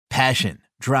Passion,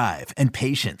 drive, and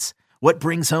patience. What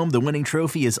brings home the winning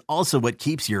trophy is also what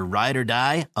keeps your ride or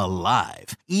die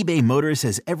alive. eBay Motors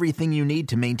has everything you need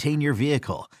to maintain your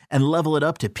vehicle and level it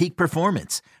up to peak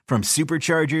performance, from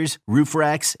superchargers, roof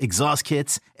racks, exhaust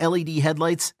kits, LED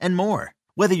headlights, and more.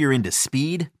 Whether you're into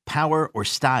speed, power, or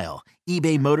style,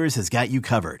 eBay Motors has got you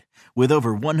covered. With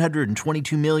over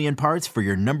 122 million parts for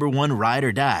your number one ride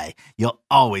or die, you'll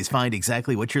always find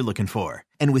exactly what you're looking for.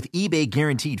 And with eBay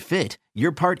Guaranteed Fit,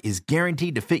 your part is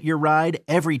guaranteed to fit your ride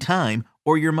every time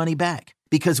or your money back.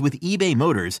 Because with eBay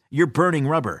Motors, you're burning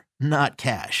rubber, not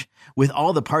cash. With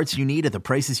all the parts you need at the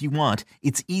prices you want,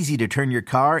 it's easy to turn your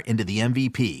car into the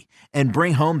MVP and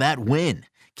bring home that win.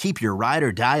 Keep your ride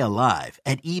or die alive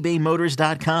at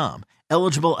ebaymotors.com.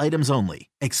 Eligible items only.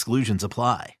 Exclusions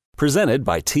apply. Presented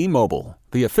by T-Mobile,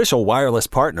 the official wireless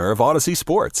partner of Odyssey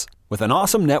Sports. With an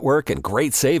awesome network and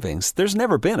great savings, there's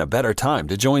never been a better time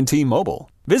to join T-Mobile.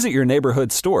 Visit your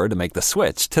neighborhood store to make the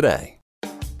switch today.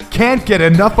 Can't get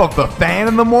enough of the Fan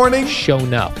in the morning?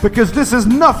 Shown up. Because this is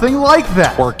nothing like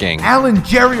that. Working. Al and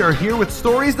Jerry are here with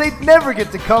stories they'd never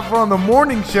get to cover on the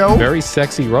morning show. Very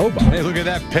sexy robot. Hey, look at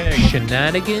that pig.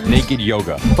 Shenanigans. Naked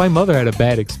yoga. My mother had a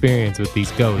bad experience with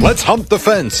these ghosts. Let's hump the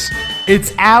fence.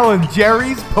 It's Al and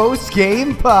Jerry's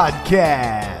post-game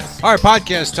podcast. All right,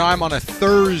 podcast time on a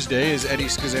Thursday as Eddie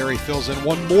Scazzeri fills in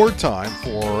one more time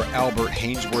for Albert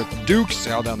Haynesworth Dukes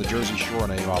out down the Jersey Shore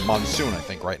on a monsoon, I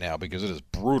think, right now, because it is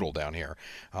brutal down here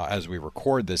as we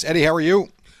record this. Eddie, how are you?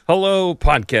 Hello,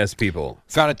 podcast people.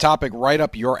 Found a topic right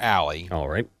up your alley. All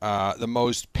right. The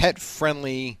most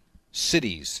pet-friendly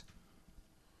cities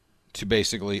to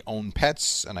basically own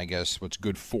pets, and I guess what's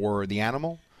good for the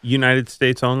animal. United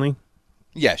States only?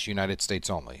 Yes, United States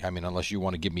only. I mean, unless you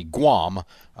want to give me Guam,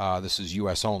 this is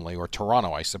U.S. only, or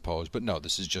Toronto, I suppose. But no,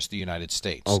 this is just the United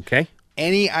States. Okay.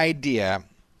 Any idea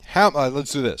how?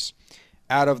 Let's do this.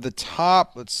 Out of the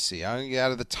top, let's see.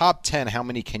 Out of the top 10, how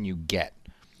many can you get?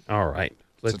 All right.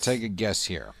 So take a guess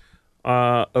here.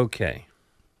 Okay.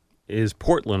 Is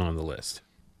Portland on the list?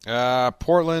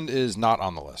 Portland is not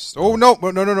on the list. Oh, no.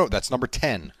 That's number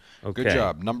 10. Okay. Good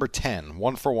job. Number 10.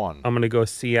 1 for 1. I'm going to go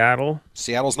Seattle.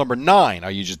 Seattle's number 9. Are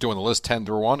you just doing the list 10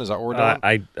 through 1? Is that what we're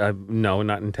doing? No,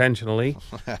 not intentionally.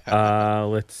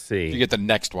 Let's see. If you get the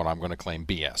next one, I'm going to claim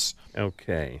BS.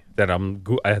 Okay. That I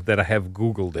have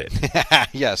Googled it.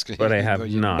 Yes. But I have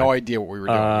not. No idea what we were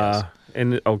doing, yes.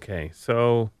 And okay.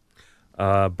 So,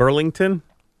 Burlington?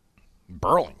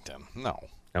 Burlington? No.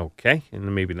 Okay.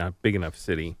 And maybe not big enough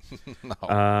city.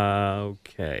 No.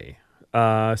 Okay.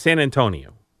 San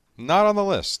Antonio? Not on the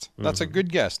list. That's a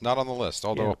good guess. Not on the list,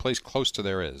 although a place close to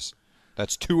there is.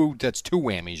 That's two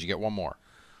whammies. You get one more.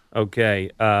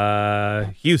 Okay.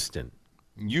 Houston?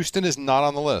 Houston is not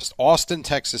on the list. Austin,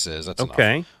 Texas is. That's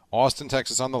okay. Enough. Austin,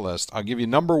 Texas on the list. I'll give you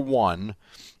number 1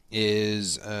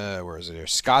 is, where is it here?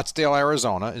 Scottsdale,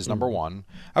 Arizona is number 1.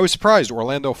 I was surprised.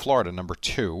 Orlando, Florida, number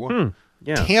 2.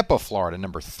 Yeah. Tampa, Florida,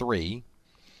 number 3.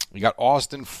 You got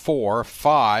Austin, 4.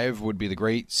 5 would be the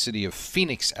great city of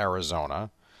Phoenix,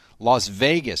 Arizona. Las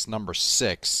Vegas, number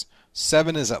 6.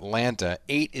 7 is Atlanta.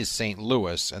 8 is St.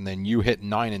 Louis. And then you hit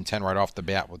 9 and 10 right off the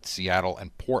bat with Seattle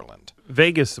and Portland.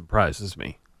 Vegas surprises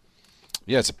me.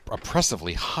 Yeah, it's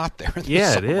oppressively hot there in the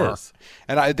Yeah, summer. it is.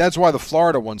 And that's why the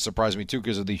Florida one surprised me, too,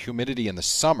 because of the humidity in the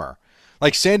summer.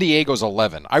 Like San Diego's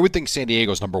 11. I would think San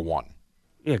Diego's number 1.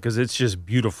 Yeah, because it's just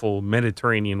beautiful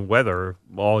Mediterranean weather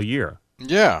all year.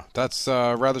 Yeah, that's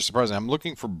rather surprising. I'm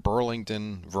looking for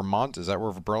Burlington, Vermont. Is that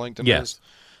where Burlington Yes. is?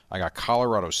 I got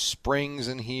Colorado Springs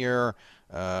in here.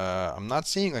 I'm not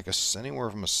seeing like anywhere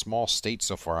from a small state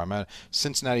so far. I'm at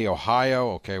Cincinnati, Ohio.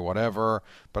 Okay, whatever.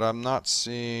 But I'm not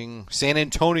seeing San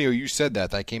Antonio. You said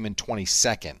that. That came in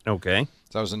 22nd. Okay.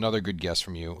 So that was another good guess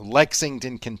from you.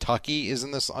 Lexington, Kentucky is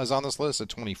on this list at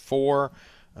 24.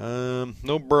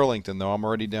 No Burlington, though. I'm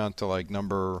already down to like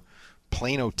number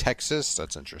Plano, Texas.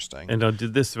 That's interesting. And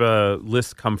did this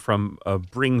list come from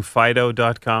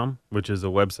bringfido.com, which is a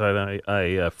website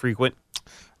I frequent?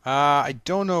 I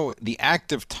don't know.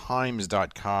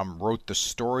 TheActiveTimes.com wrote the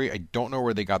story. I don't know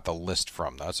where they got the list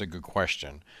from. That's a good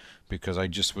question because I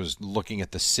just was looking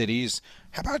at the cities.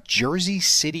 How about Jersey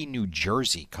City, New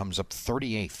Jersey comes up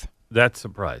 38th? That's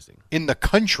surprising. In the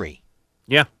country.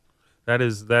 Yeah, that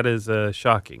is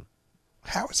shocking.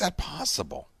 How is that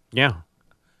possible? Yeah.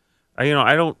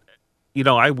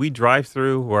 We drive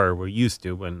through, or we used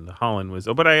to when Holland was,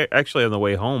 but I actually on the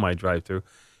way home I drive through,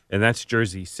 and that's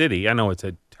Jersey City. I know it's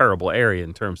a terrible area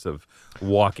in terms of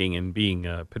walking and being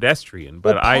a pedestrian,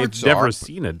 but I've never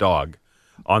seen a dog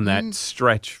on that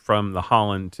stretch from the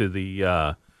Holland to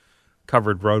the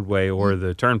covered roadway or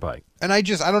the turnpike. And I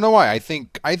don't know why. I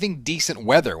think decent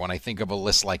weather when I think of a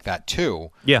list like that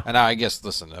too. Yeah. And I guess,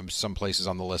 listen, some places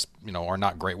on the list, are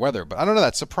not great weather, but I don't know.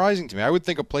 That's surprising to me. I would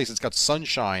think a place that's got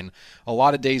sunshine a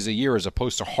lot of days a year as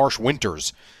opposed to harsh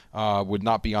winters would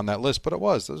not be on that list, but it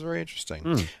was. That was very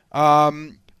interesting.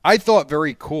 I thought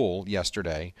very cool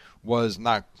yesterday was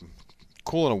not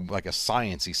cool in like a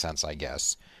sciencey sense, I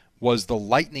guess, was the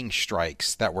lightning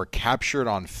strikes that were captured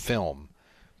on film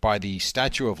by the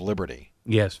Statue of Liberty.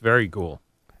 Yes, very cool.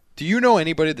 Do you know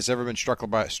anybody that's ever been struck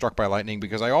by lightning?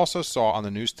 Because I also saw on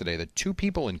the news today that 2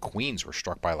 people in Queens were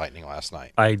struck by lightning last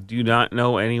night. I do not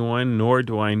know anyone, nor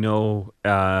do I know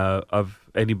of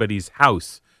anybody's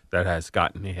house that has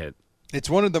gotten hit. It's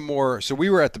one of the more. So we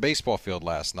were at the baseball field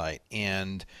last night,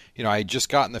 and I had just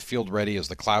gotten the field ready as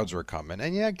the clouds were coming,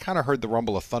 and I kind of heard the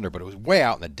rumble of thunder, but it was way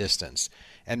out in the distance.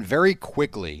 And very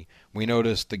quickly, we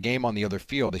noticed the game on the other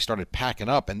field. They started packing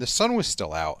up, and the sun was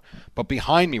still out, but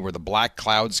behind me were the black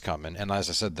clouds coming. And as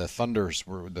I said, the thunder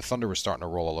was starting to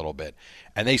roll a little bit,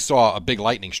 and they saw a big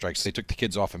lightning strike. So they took the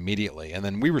kids off immediately, and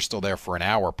then we were still there for an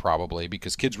hour probably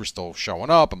because kids were still showing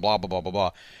up and blah blah blah blah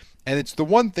blah. And it's the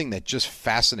one thing that just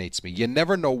fascinates me. You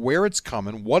never know where it's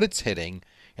coming, what it's hitting,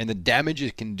 and the damage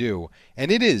it can do.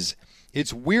 And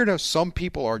it's weird how some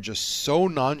people are just so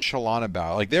nonchalant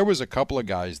about it. Like there was a couple of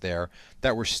guys there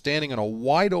that were standing in a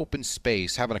wide open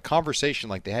space having a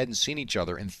conversation like they hadn't seen each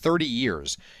other in 30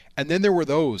 years. And then there were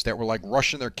those that were like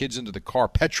rushing their kids into the car,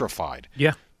 petrified.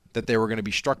 Yeah. That they were going to be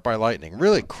struck by lightning.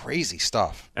 Really crazy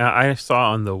stuff. I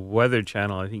saw on the Weather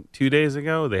Channel, I think 2 days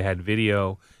ago, they had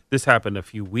video. This happened a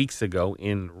few weeks ago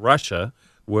in Russia,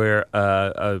 where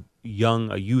a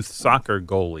youth soccer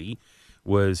goalie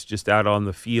was just out on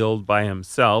the field by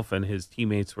himself, and his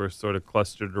teammates were sort of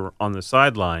clustered on the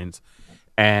sidelines.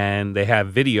 And they have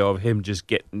video of him just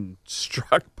getting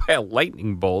struck by a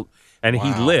lightning bolt, and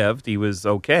he lived. He was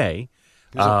okay.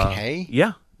 He was okay?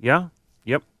 Yeah.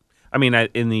 Yep. I mean,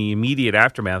 in the immediate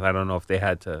aftermath, I don't know if they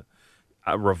had to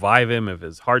revive him, if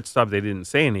his heart stopped. They didn't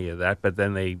say any of that, but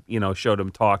then they, showed him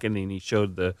talking, and he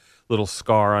showed the little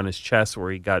scar on his chest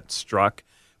where he got struck.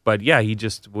 But yeah, he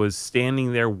just was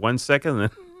standing there 1 second,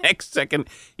 and the next second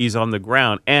he's on the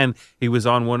ground. And he was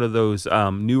on one of those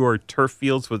newer turf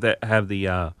fields that have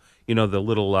the, the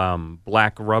little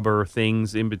black rubber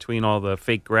things in between all the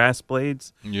fake grass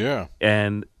blades. Yeah.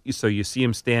 And so you see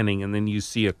him standing, and then you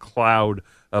see a cloud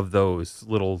of those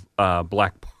little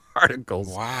black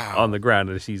particles on the ground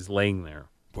as he's laying there.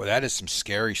 Boy, that is some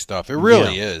scary stuff. It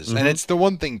really is. Mm-hmm. And it's the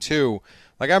one thing, too,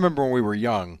 like I remember when we were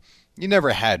young,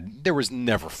 there was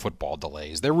never football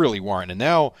delays. There really weren't. And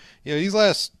now, these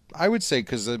last, I would say,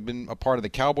 because I've been a part of the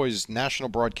Cowboys national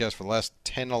broadcast for the last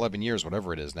 10, 11 years,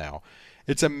 whatever it is now,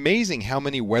 it's amazing how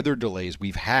many weather delays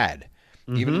we've had,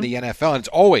 even in the NFL. And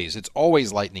it's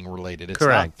always lightning related. It's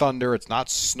Correct. Not thunder. It's not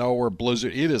snow or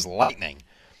blizzard. It is lightning.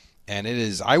 And it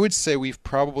is, I would say we've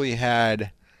probably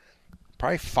had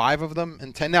 5 of them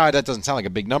in 10. Now, that doesn't sound like a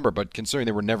big number, but considering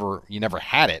you never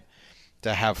had it,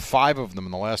 to have 5 of them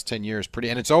in the last 10 years,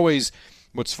 and it's always,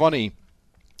 what's funny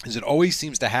is it always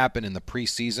seems to happen in the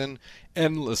preseason.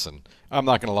 And listen, I'm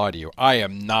not going to lie to you. I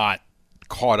am not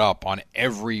caught up on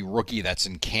every rookie that's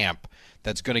in camp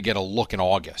that's going to get a look in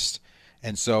August.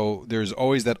 And so there's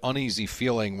always that uneasy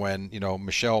feeling when,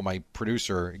 Michelle, my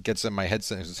producer, gets in my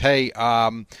headset and says, hey,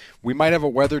 we might have a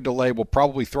weather delay. We'll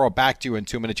probably throw it back to you in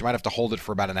 2 minutes. You might have to hold it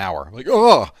for about an hour. I'm like,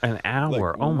 oh. An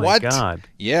hour? Like, oh, my what? God.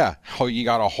 Yeah. You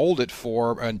got to hold it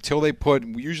for until they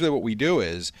usually what we do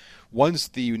is once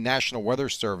the National Weather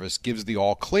Service gives the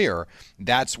all clear,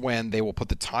 that's when they will put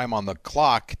the time on the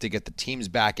clock to get the teams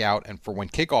back out and for when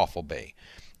kickoff will be.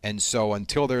 And so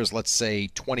until there's, let's say,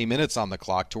 20 minutes on the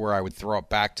clock to where I would throw it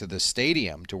back to the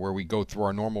stadium to where we go through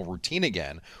our normal routine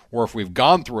again, or if we've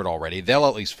gone through it already, they'll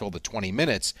at least fill the 20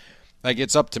 minutes. Like,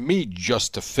 it's up to me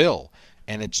just to fill.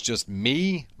 And it's just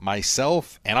me,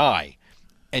 myself, and I.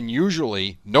 And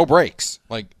usually no breaks.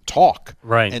 Like, talk.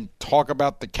 Right. And talk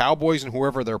about the Cowboys and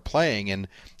whoever they're playing. And,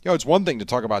 it's one thing to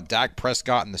talk about Dak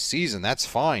Prescott in the season. That's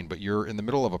fine. But you're in the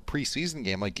middle of a preseason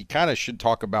game. Like, you kind of should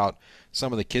talk about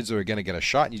some of the kids that are going to get a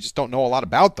shot, and you just don't know a lot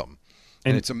about them.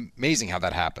 And it's amazing how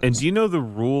that happens. And do you know the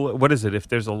rule? What is it? If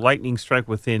there's a lightning strike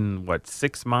within,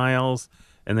 6 miles,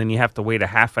 and then you have to wait a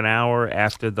half an hour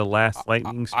after the last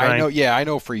lightning strike? I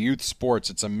know for youth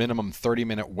sports, it's a minimum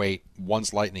 30-minute wait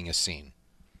once lightning is seen.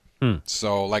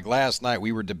 So, like last night,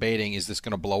 we were debating, is this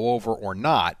going to blow over or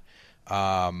not?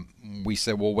 We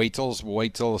said, we'll wait till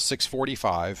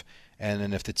 6:45, And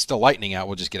then if it's still lightning out,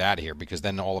 we'll just get out of here, because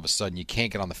then all of a sudden you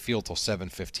can't get on the field till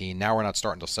 7:15. Now we're not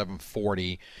starting till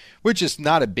 7:40, which is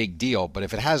not a big deal. But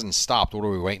if it hasn't stopped, what are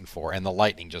we waiting for? And the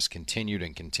lightning just continued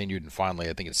and continued, and finally,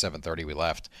 I think at 7:30 we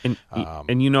left. And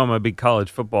I'm a big college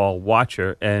football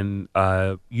watcher, and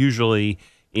usually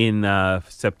in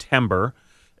September,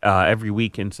 every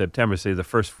week in September, say the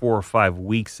first 4 or 5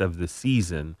 weeks of the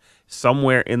season,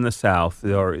 somewhere in the South,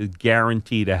 they are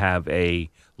guaranteed to have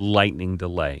a lightning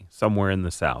delay somewhere in the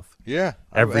South. Yeah,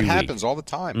 every it week. happens all the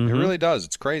time. It really does.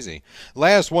 It's crazy.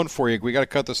 Last one for you. We got to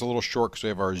cut this a little short because we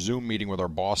have our Zoom meeting with our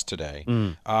boss today.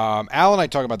 Al and I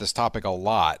talk about this topic a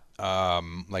lot.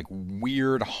 Like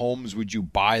weird homes, would you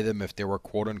buy them if there were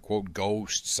quote unquote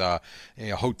ghosts?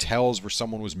 Hotels where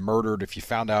someone was murdered. If you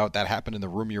found out that happened in the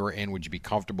room you were in, would you be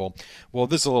comfortable? Well,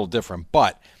 this is a little different.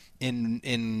 But in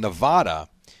Nevada,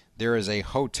 there is a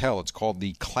hotel. It's called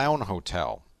the Clown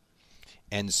Hotel.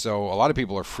 And so a lot of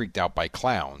people are freaked out by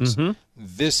clowns.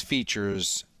 This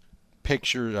features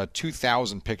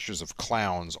 2,000 pictures of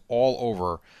clowns all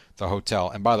over the hotel.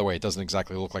 And by the way, it doesn't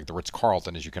exactly look like the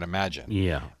Ritz-Carlton, as you can imagine.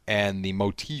 Yeah. And the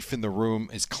motif in the room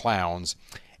is clowns.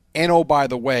 And oh, by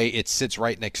the way, it sits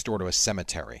right next door to a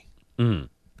cemetery. No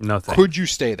thanks. Could you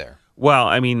stay there? Well,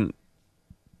 I mean,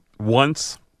 one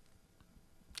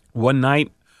night,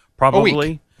 probably. A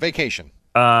week. Vacation.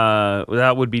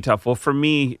 That would be tough. Well, for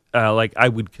me, like I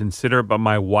would consider it, but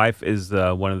my wife is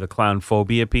one of the clown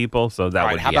phobia people, so that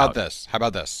would be How about out. this?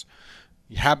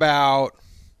 How about,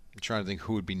 I'm trying to think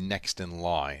who would be next in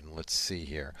line. Let's see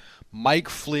here. Mike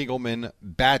Fliegelman,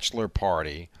 bachelor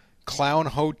party, Clown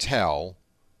Hotel.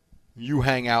 You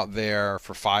hang out there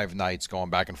for 5 nights going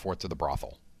back and forth to the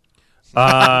brothel.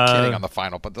 I'm kidding on the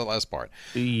final, but the last part.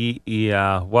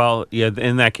 Yeah. Well, yeah.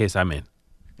 In that case, I'm in.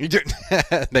 You do,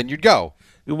 then you'd go.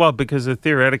 Well, because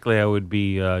theoretically, I would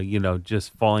be,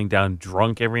 just falling down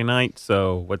drunk every night.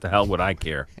 So what the hell would I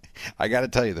care? I got to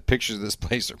tell you, the pictures of this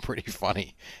place are pretty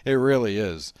funny. It really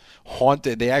is.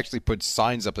 Haunted. They actually put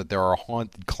signs up that there are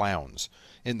haunted clowns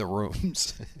in the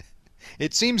rooms.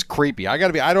 It seems creepy. I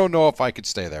don't know if I could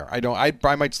stay there.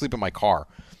 I might sleep in my car.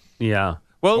 Yeah.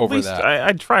 Well, at Over least that.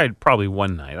 I tried probably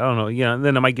one night. I don't know. Yeah. And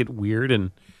then it might get weird,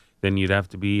 and then you'd have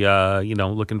to be,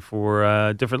 looking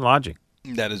for different lodging.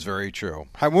 That is very true.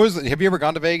 Have you ever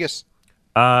gone to Vegas?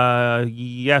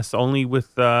 Yes, only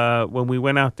with when we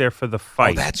went out there for the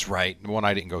fight. Oh, that's right. The one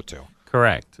I didn't go to.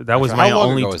 Correct. That was How my long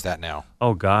only. ago is that now?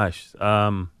 Oh gosh.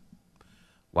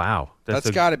 Wow. That's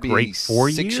a got to be great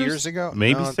 4 6 years ago.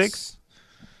 Maybe No, 6.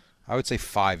 I would say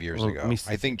 5 years Well, ago. let me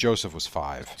see. I think Joseph was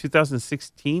 5.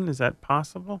 2016. Is that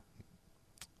possible?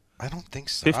 I don't think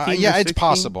so. 15 yeah, or it's 16?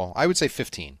 possible. I would say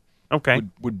 15. Okay.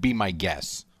 Would be my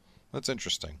guess. That's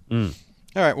interesting.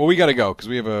 All right. Well, we got to go because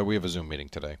we have a Zoom meeting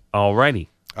today. Alrighty.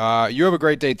 You have a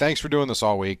great day. Thanks for doing this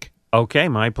all week. Okay,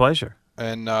 my pleasure.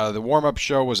 And the warm-up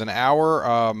show was an hour.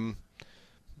 I'm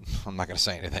not going to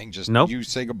say anything. Just Nope. you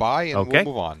say goodbye and Okay.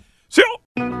 we'll move on. See you.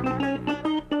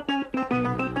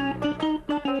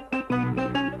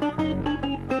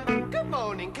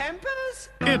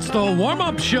 It's the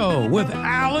warm-up show with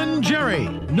Alan Jerry.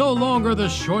 No longer the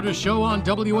shortest show on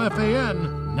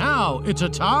WFAN. Now it's a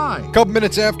tie. Couple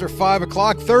minutes after 5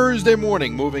 o'clock Thursday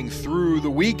morning, moving through the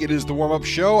week. It is the warm-up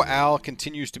show. Al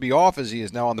continues to be off as he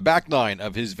is now on the back nine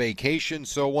of his vacation.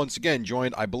 So once again,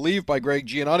 joined, I believe, by Greg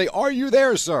Giannotti. Are you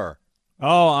there, sir?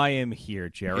 Oh, I am here,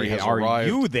 Jerry. He has Are arrived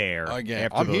you there? again.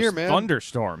 After I'm those here, man.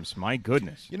 thunderstorms, my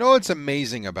goodness. You know what's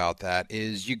amazing about that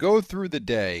is you go through the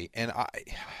day, and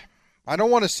I don't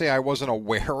want to say I wasn't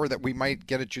aware that we might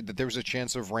get that there was a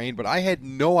chance of rain, but I had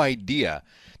no idea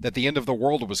that the end of the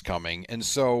world was coming. And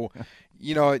so,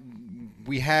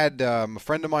 we had a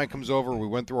friend of mine comes over. We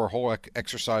went through our whole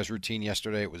exercise routine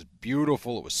yesterday. It was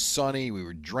beautiful. It was sunny. We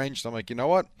were drenched. I'm like, you know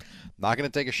what? I'm not going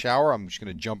to take a shower. I'm just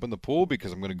going to jump in the pool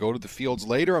because I'm going to go to the fields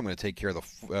later. I'm going to take care of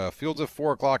the fields at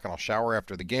 4 o'clock, and I'll shower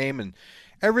after the game. And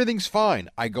everything's fine.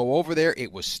 I go over there.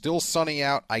 It was still sunny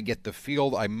out. I get the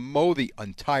field. I mow the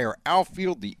entire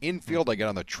outfield, the infield. I get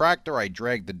on the tractor. I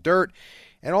drag the dirt.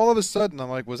 And all of a sudden, I'm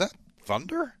like, was that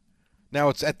thunder? Now,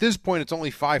 it's at this point, it's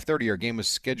only 5:30. Our game was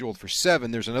scheduled for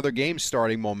 7. There's another game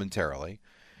starting momentarily.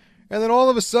 And then all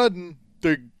of a sudden,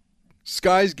 the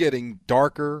sky's getting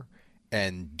darker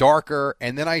and darker.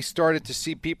 And then I started to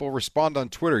see people respond on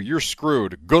Twitter, "You're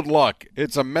screwed. Good luck.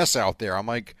 It's a mess out there." I'm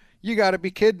like, you got to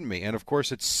be kidding me. And, of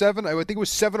course, it's 7. I think it was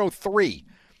 7:03.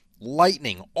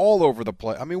 Lightning all over the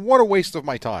place. I mean, what a waste of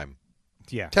my time.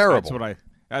 Yeah, Terrible.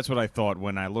 That's what I thought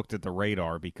when I looked at the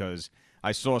radar, because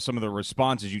I saw some of the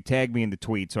responses. You tagged me in the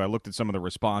tweet, so I looked at some of the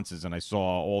responses, and I saw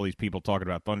all these people talking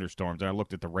about thunderstorms, and I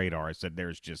looked at the radar. I said,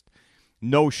 there's just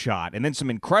no shot. And then some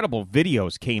incredible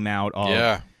videos came out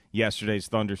of yesterday's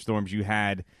thunderstorms. You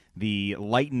had the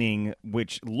lightning,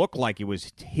 which looked like it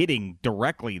was hitting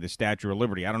directly the Statue of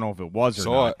Liberty. I don't know if it was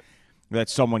or not. That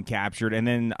someone captured. And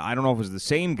then I don't know if it was the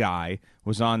same guy,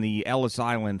 was on the Ellis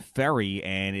Island ferry,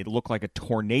 and it looked like a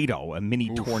tornado, a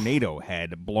mini tornado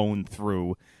had blown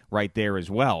through right there as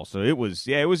well. So it was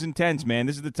intense, man.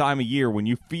 This is the time of year when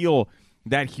you feel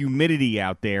that humidity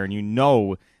out there and you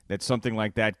know that something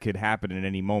like that could happen at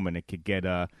any moment. It could get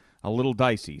a little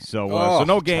dicey. So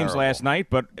no games last night,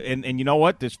 but and you know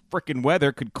what? This frickin'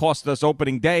 weather could cost us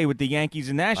opening day with the Yankees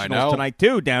and Nationals tonight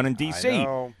too, down in D.C. I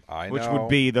know. Which would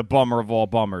be the bummer of all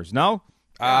bummers. No?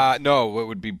 No, it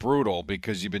would be brutal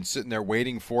because you've been sitting there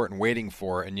waiting for it,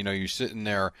 and you're sitting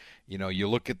there, you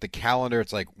look at the calendar,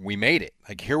 it's like, we made it.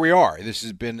 Like, here we are. This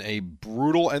has been a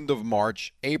brutal end of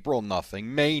March, April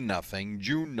nothing, May nothing,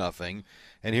 June nothing,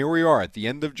 and here we are at the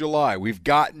end of July. We've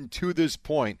gotten to this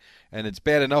point, and it's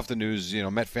bad enough the news,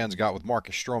 Met fans got with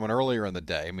Marcus Stroman earlier in the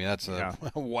day. I mean, that's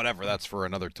whatever, that's for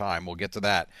another time. We'll get to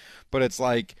that. But it's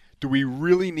like, do we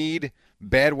really need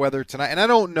bad weather tonight? And I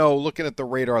don't know, looking at the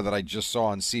radar that I just saw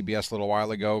on CBS a little while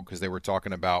ago, because they were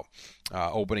talking about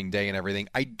opening day and everything.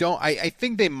 I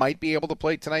think they might be able to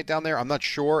play tonight down there. I'm not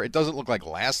sure. It doesn't look like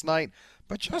last night.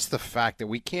 But just the fact that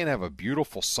we can't have a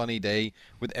beautiful sunny day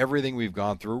with everything we've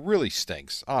gone through really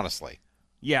stinks, honestly.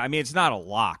 Yeah, I mean, it's not a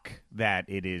lock that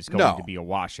it is going to be a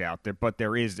washout there, but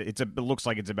there is. It looks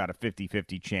like it's about a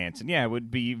 50-50 chance, and yeah, it would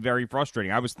be very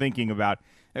frustrating. I was thinking about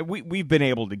we've been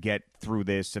able to get through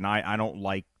this, and I don't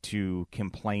like to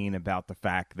complain about the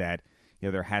fact that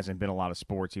there hasn't been a lot of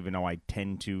sports, even though I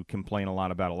tend to complain a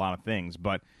lot about a lot of things.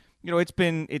 But it's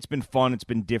been fun. It's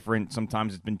been different.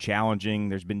 Sometimes it's been challenging.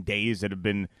 There's been days that have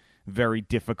been very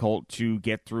difficult to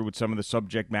get through with some of the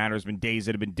subject matter. There's been days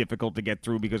that have been difficult to get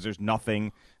through because there's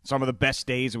nothing. Some of the best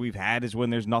days that we've had is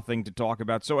when there's nothing to talk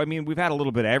about. So, I mean, we've had a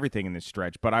little bit of everything in this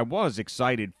stretch, but I was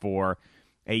excited for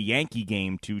a Yankee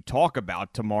game to talk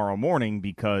about tomorrow morning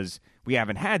because we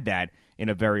haven't had that in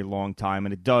a very long time,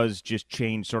 and it does just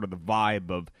change sort of the vibe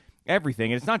of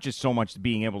everything. And it's not just so much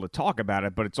being able to talk about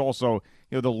it, but it's also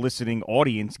the listening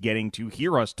audience getting to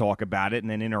hear us talk about it and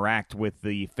then interact with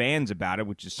the fans about it,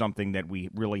 which is something that we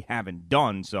really haven't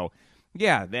done. So,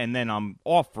 yeah, and then I'm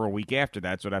off for a week after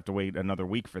that, so I'd have to wait another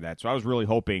week for that. So I was really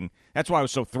hoping – that's why I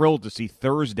was so thrilled to see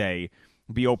Thursday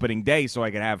be opening day so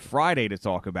I could have Friday to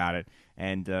talk about it,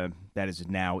 and that is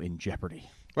now in jeopardy.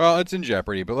 Well, it's in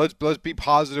jeopardy, but let's be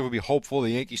positive and be hopeful. The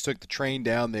Yankees took the train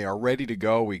down. They are ready to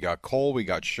go. We got Cole, we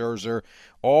got Scherzer.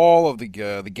 All of the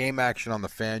game action on the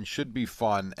Fan should be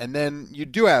fun. And then you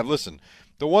do have, listen,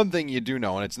 the one thing you do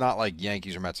know, and it's not like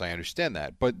Yankees or Mets, I understand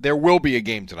that, but there will be a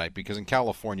game tonight because in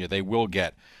California they will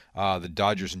get the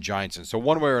Dodgers and Giants in. So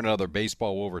one way or another,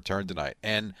 baseball will return tonight.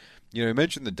 And you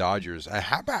mentioned the Dodgers.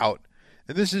 How about?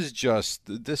 And this is just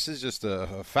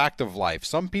a fact of life.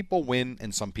 Some people win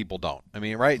and some people don't. I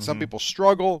mean, right? Mm-hmm. Some people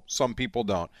struggle, some people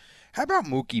don't. How about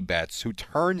Mookie Betts, who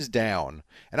turns down?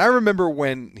 And I remember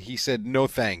when he said no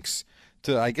thanks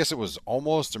to, I guess it was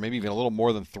almost or maybe even a little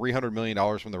more than $300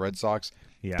 million from the Red Sox.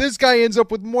 Yeah. This guy ends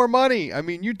up with more money. I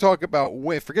mean, you talk about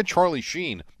forget Charlie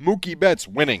Sheen. Mookie Betts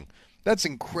winning. That's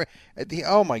incredible.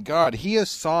 Oh, my God. He has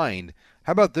signed,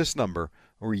 how about this number?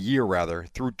 Or year, rather,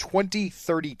 through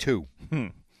 2032.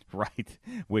 Right,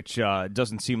 which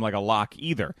doesn't seem like a lock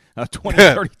either.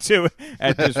 2032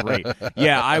 at this rate.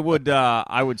 Yeah, I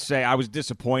would say I was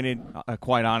disappointed,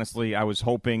 quite honestly. I was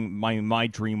hoping, my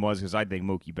dream was, because I think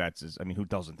Mookie Betts is, I mean, who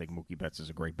doesn't think Mookie Betts is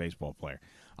a great baseball player?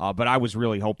 But I was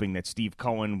really hoping that Steve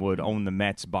Cohen would own the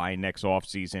Mets by next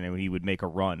offseason and he would make a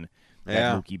run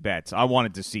at Mookie Betts. I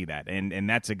wanted to see that, and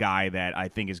that's a guy that I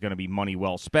think is going to be money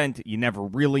well spent. You never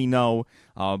really know,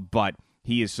 but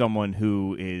he is someone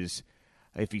who is,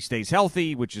 if he stays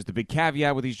healthy, which is the big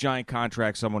caveat with these giant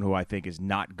contracts, someone who I think is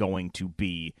not going to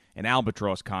be an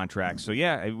albatross contract. So,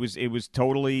 yeah, it was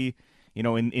totally,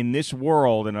 in this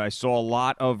world, and I saw a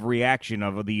lot of reaction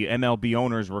of the MLB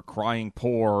owners were crying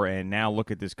poor, and now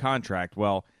look at this contract.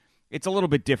 Well, it's a little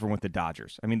bit different with the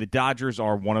Dodgers. I mean, the Dodgers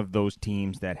are one of those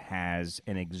teams that has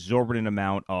an exorbitant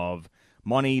amount of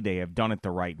money. They have done it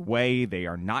the right way. They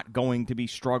are not going to be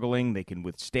struggling. They can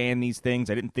withstand these things.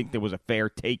 I didn't think there was a fair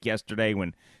take yesterday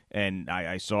and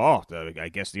I saw, I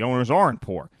guess the owners aren't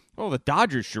poor. Well, the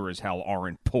Dodgers sure as hell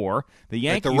aren't poor. The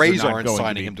Yankees the Rays aren't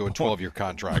signing him to a 12-year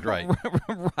contract, right?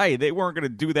 Right. They weren't going to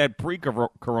do that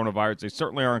pre-coronavirus. They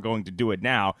certainly aren't going to do it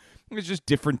now. It's just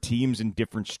different teams in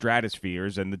different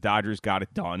stratospheres, and the Dodgers got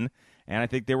it done. And I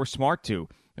think they were smart to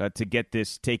get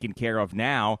this taken care of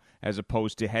now, as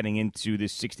opposed to heading into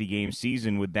this 60-game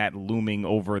season with that looming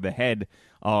over the head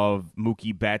of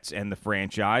Mookie Betts and the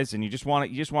franchise. And you just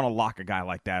want to lock a guy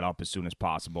like that up as soon as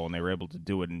possible, and they were able to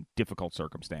do it in difficult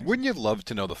circumstances. Wouldn't you love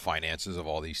to know the finances of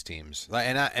all these teams?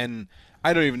 And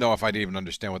I don't even know if I'd even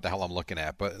understand what the hell I'm looking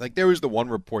at. But like, there was the one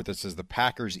report that says the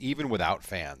Packers, even without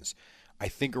fans, I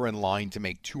think are in line to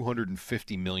make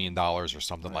 $250 million or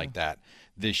something like that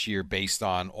this year, based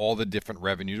on all the different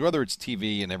revenues, whether it's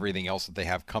TV and everything else that they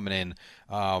have coming in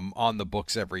on the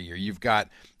books every year. You've got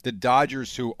the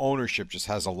Dodgers, who ownership just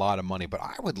has a lot of money, but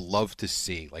I would love to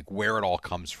see like where it all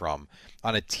comes from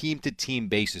on a team-to-team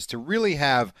basis to really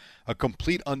have a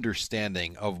complete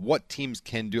understanding of what teams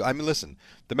can do. I mean, listen,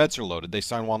 the Mets are loaded. They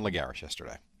signed Juan Lagares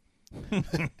yesterday.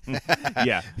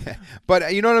 Yeah.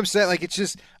 But you know what I'm saying? Like, it's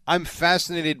just, I'm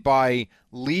fascinated by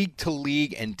league to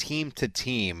league and team to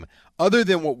team. Other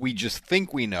than what we just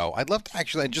think we know, I'd love to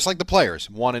actually, just like the players,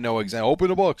 want to know exactly. Open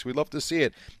the books. We'd love to see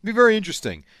it. It'd be very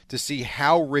interesting to see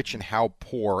how rich and how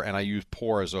poor, and I use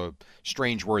poor as a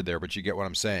strange word there, but you get what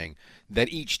I'm saying, that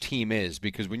each team is.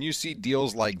 Because when you see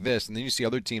deals like this, and then you see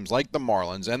other teams like the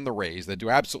Marlins and the Rays that do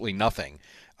absolutely nothing,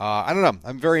 I don't know.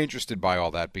 I'm very interested by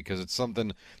all that, because it's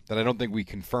something that I don't think we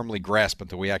can firmly grasp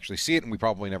until we actually see it, and we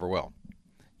probably never will.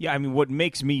 Yeah, I mean, what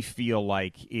makes me feel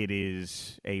like it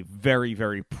is a very,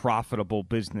 very profitable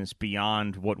business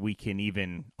beyond what we can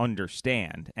even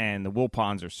understand. And the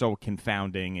Wilpons are so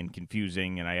confounding and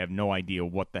confusing, and I have no idea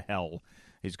what the hell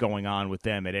is going on with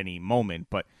them at any moment.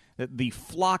 But the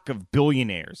flock of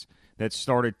billionaires that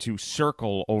started to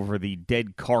circle over the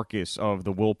dead carcass of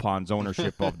the Wilpons'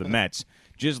 ownership of the Mets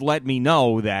just let me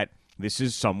know that this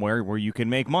is somewhere where you can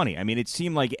make money. I mean, it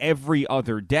seemed like every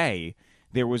other day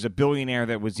there was a billionaire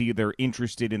that was either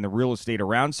interested in the real estate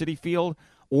around Citi Field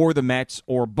or the Mets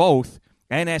or both,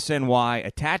 and SNY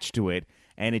attached to it.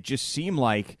 And it just seemed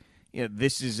like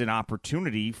this is an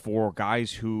opportunity for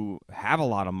guys who have a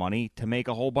lot of money to make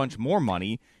a whole bunch more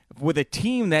money with a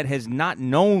team that has not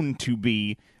known to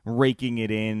be raking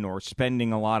it in or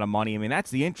spending a lot of money. I mean,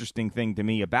 that's the interesting thing to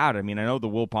me about it. I mean, I know the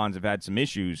Wilpons have had some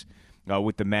issues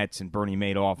with the Mets and Bernie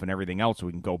Madoff and everything else. So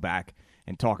we can go back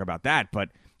and talk about that. But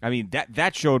I mean,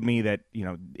 that showed me that,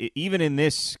 even in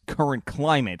this current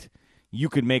climate, you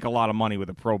could make a lot of money with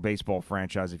a pro baseball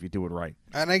franchise if you do it right.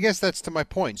 And I guess that's to my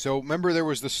point. So remember, there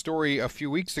was the story a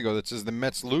few weeks ago that says the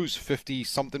Mets lose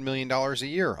 $50-something million a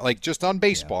year, like just on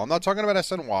baseball. Yeah. I'm not talking about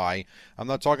SNY. I'm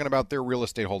not talking about their real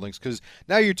estate holdings, because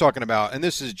now you're talking about, and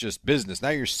this is just business, now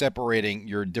you're separating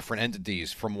your different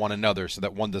entities from one another so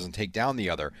that one doesn't take down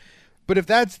the other. But if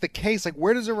that's the case, like,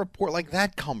 where does a report like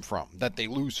that come from, that they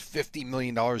lose $50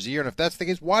 million a year? And if that's the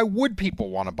case, why would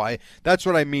people want to buy? That's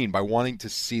what I mean by wanting to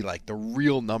see, like, the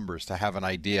real numbers to have an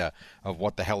idea of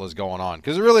what the hell is going on.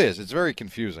 Because it really is. It's very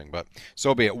confusing, but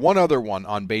so be it. One other one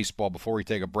on baseball before we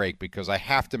take a break, because I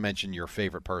have to mention your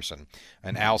favorite person,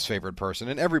 and Al's favorite person,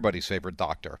 and everybody's favorite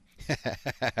doctor.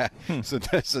 So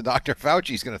Dr.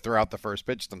 Fauci's going to throw out the first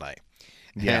pitch tonight.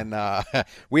 Yeah. And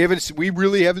we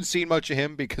really haven't seen much of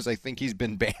him, because I think he's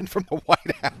been banned from the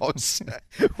White House,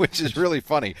 which is really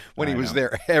funny when he was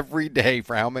there every day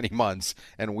for how many months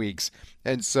and weeks.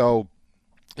 And so,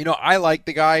 I like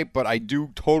the guy, but I do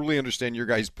totally understand your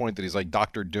guys' point that he's like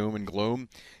Dr. Doom and Gloom.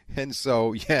 And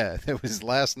so, yeah, it was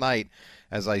last night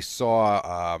as I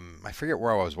saw, I forget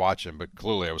where I was watching, but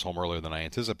clearly I was home earlier than I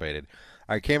anticipated.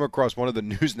 I came across one of the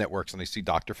news networks, and I see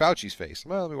Dr. Fauci's face.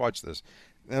 Well, let me watch this.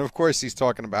 And, of course, he's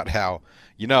talking about how,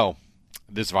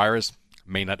 this virus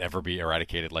may not ever be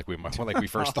eradicated like we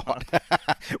first thought.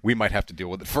 We might have to deal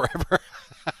with it forever.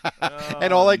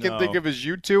 And all I can think of is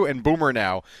you two and Boomer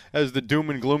now as the doom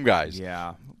and gloom guys.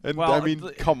 Yeah. And, well,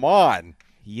 come on.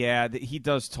 Yeah, he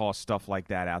does toss stuff like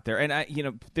that out there.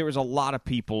 And, there was a lot of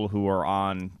people who are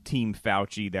on Team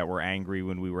Fauci that were angry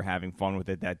when we were having fun with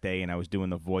it that day and I was doing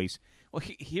the voice. Well,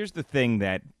 here's the thing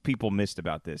that people missed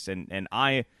about this, and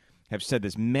I have said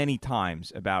this many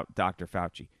times about Dr.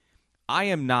 Fauci.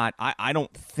 I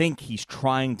don't think he's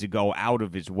trying to go out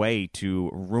of his way to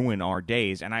ruin our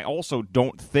days, and I also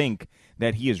don't think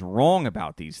that he is wrong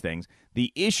about these things.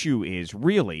 The issue is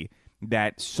really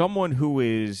that someone who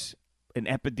is an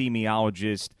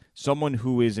epidemiologist, someone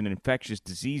who is an infectious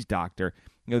disease doctor,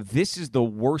 this is the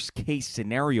worst case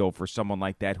scenario for someone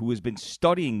like that who has been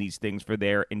studying these things for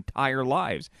their entire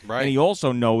lives. Right. And he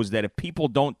also knows that if people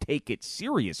don't take it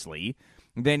seriously,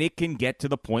 then it can get to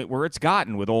the point where it's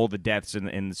gotten with all the deaths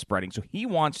and the spreading. So he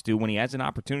wants to, when he has an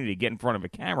opportunity to get in front of a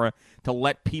camera, to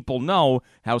let people know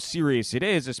how serious it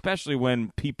is, especially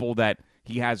when people that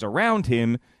he has around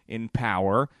him in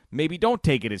power maybe don't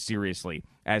take it as seriously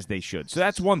as they should. So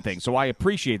that's one thing. So I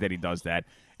appreciate that he does that.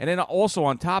 And then also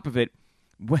on top of it,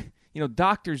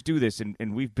 doctors do this, and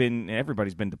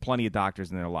everybody's been to plenty of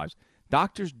doctors in their lives.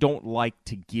 Doctors don't like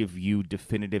to give you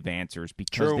definitive answers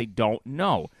because they don't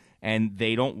know, and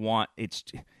they don't want it's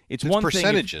one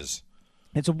percentages.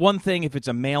 It's one thing if it's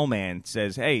a mailman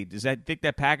says, "Hey, does that think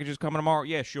that package is coming tomorrow?"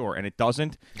 Yeah, sure, and it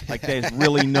doesn't. Like there's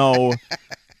really no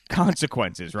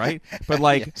consequences, right? But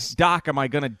yes. Doc, am I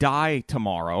going to die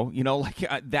tomorrow?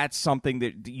 That's something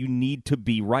that you need to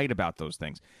be right about those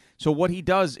things. So what he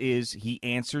does is he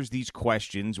answers these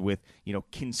questions with,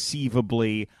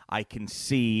 conceivably, I can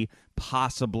see,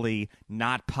 possibly,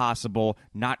 not possible,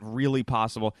 not really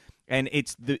possible. And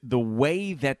it's the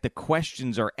way that the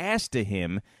questions are asked to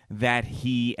him that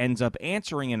he ends up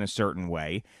answering in a certain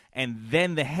way, and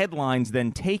then the headlines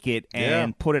then take it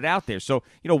and put it out there. So,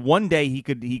 one day he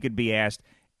could be asked,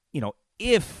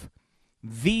 if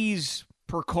these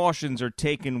precautions are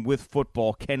taken with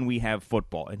football, can we have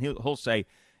football? And he'll say,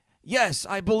 yes,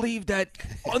 I believe that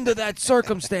under that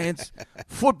circumstance,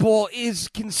 football is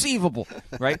conceivable,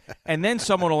 right? And then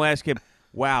someone will ask him,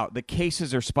 wow, the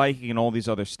cases are spiking in all these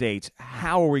other states.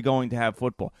 How are we going to have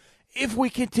football? If we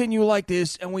continue like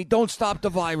this and we don't stop the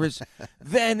virus,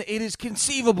 then it is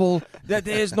conceivable that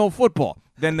there is no football.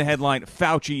 Then the headline,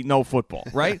 Fauci, no football,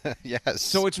 right? Yes.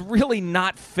 So it's really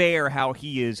not fair how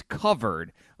he is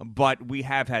covered, but we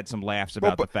have had some laughs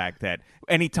about the fact that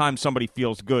anytime somebody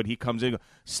feels good, he comes in and goes,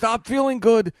 stop feeling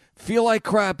good, feel like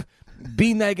crap,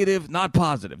 be negative, not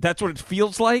positive. That's what it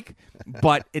feels like,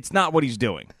 but it's not what he's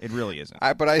doing. It really isn't.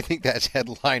 But I think that's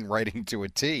headline writing to a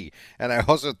T. And I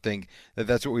also think that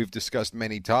that's what we've discussed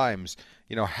many times,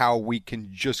 how we can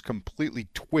just completely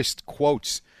twist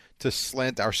quotes to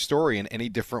slant our story in any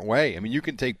different way. I mean, you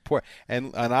can take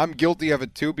and I'm guilty of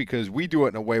it too, because we do it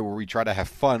in a way where we try to have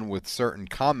fun with certain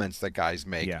comments that guys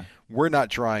make. Yeah. We're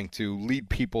not trying to lead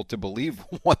people to believe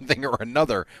one thing or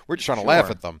another. We're just trying to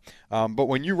laugh at them. But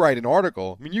when you write an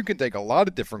article, I mean, you can take a lot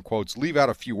of different quotes, leave out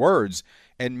a few words,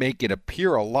 and make it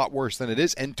appear a lot worse than it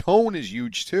is. And tone is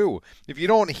huge too. If you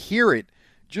don't hear it,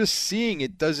 just seeing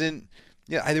it doesn't.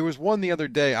 Yeah, there was one the other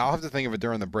day. I'll have to think of it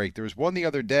during the break. There was one the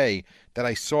other day that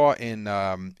I saw in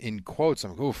quotes.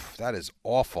 I'm like, oof, that is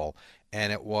awful.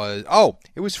 And it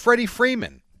was Freddie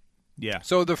Freeman. Yeah.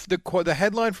 So the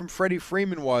headline from Freddie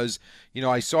Freeman was,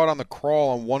 I saw it on the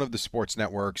crawl on one of the sports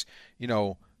networks.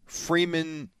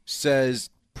 Freeman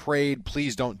says, prayed,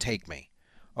 please don't take me.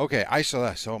 Okay, I saw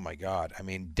that. So, oh my God. I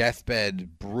mean,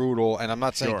 deathbed, brutal, and I'm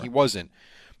not saying he wasn't.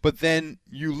 But then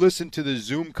you listen to the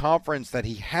Zoom conference that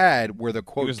he had where the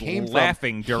quote came from.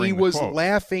 He was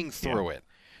laughing through it.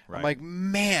 Right. I'm like,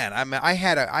 man, I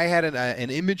had an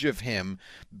image of him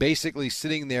basically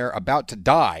sitting there about to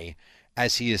die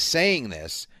as he is saying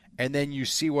this, and then you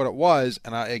see what it was.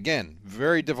 And again,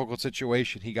 very difficult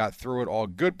situation. He got through it all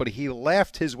good, but he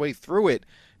laughed his way through it.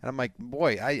 And I'm like,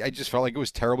 boy, I just felt like it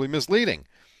was terribly misleading.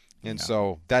 And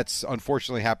so that's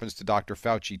unfortunately happens to Dr.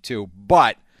 Fauci too.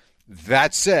 But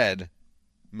that said,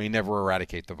 may never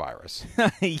eradicate the virus.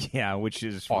 Yeah, which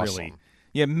is awesome.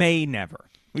 May never.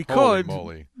 We Holy could,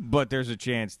 moly. But there's a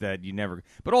chance that you never.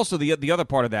 But also the other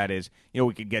part of that is,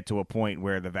 we could get to a point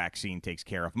where the vaccine takes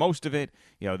care of most of it.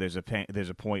 There's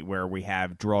a point where we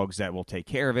have drugs that will take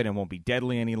care of it and won't be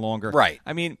deadly any longer. Right.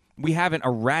 I mean, we haven't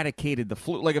eradicated the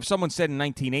flu. Like if someone said in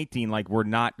 1918, like we're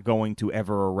not going to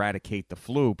ever eradicate the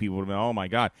flu, people would have been, oh my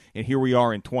God. And here we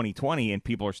are in 2020, and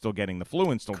people are still getting the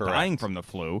flu and still dying from the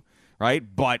flu, right?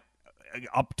 But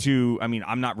up to,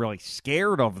 I'm not really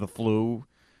scared of the flu.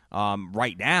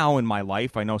 Right now in my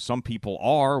life, I know some people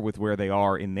are with where they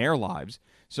are in their lives.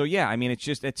 So, yeah,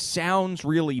 it sounds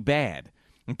really bad.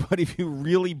 But if you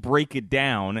really break it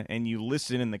down and you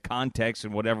listen in the context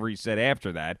and whatever he said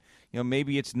after that,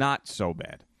 maybe it's not so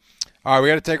bad. All right, we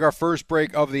got to take our first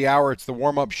break of the hour. It's the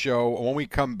warm-up show. When we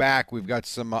come back, we've got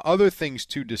some other things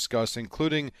to discuss,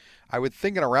 including, I would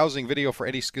think, an arousing video for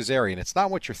Eddie Schizzeri. And it's not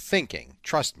what you're thinking.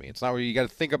 Trust me. It's not what you got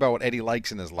to think about what Eddie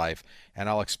likes in his life. And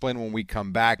I'll explain when we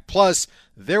come back. Plus,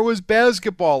 there was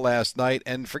basketball last night.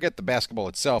 And forget the basketball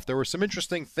itself. There were some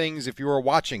interesting things, if you were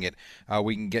watching it,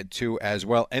 we can get to as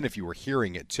well. And if you were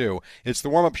hearing it, too. It's the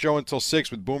warm-up show until 6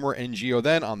 with Boomer and Gio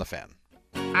then on The Fan.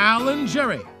 Alan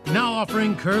Jerry, now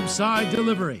offering curbside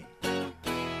delivery.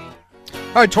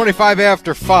 All right, 25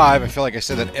 after 5. I feel like I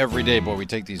said that every day, but we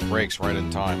take these breaks right in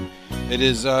time. It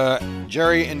is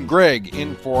Jerry and Greg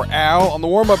in for Al on the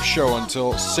warm-up show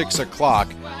until 6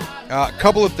 o'clock. A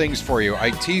couple of things for you.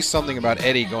 I teased something about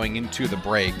Eddie going into the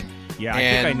break. Yeah, I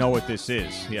think I know what this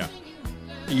is. Yeah.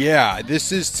 Yeah,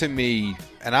 this is to me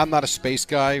and I'm not a space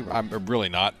guy. I'm really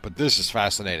not, but this is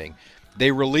fascinating.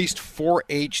 They released 4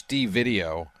 HD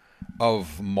video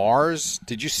of Mars.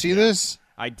 Did you see this?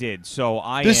 I did. So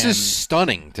This is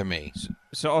stunning to me.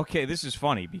 So, okay, this is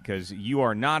funny because you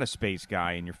are not a space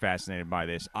guy and you're fascinated by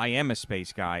this. I am a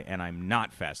space guy and I'm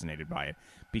not fascinated by it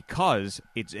because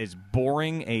it's as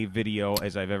boring a video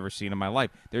as I've ever seen in my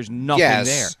life. There's nothing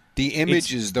there. The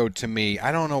images, though, to me,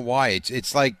 I don't know why.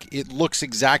 It's like it looks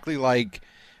exactly like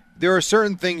there are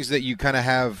certain things that you kind of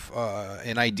have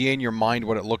an idea in your mind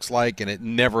what it looks like, and it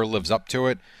never lives up to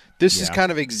it. This is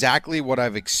kind of exactly what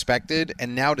I've expected,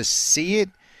 and now to see it,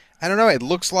 I don't know. It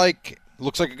looks like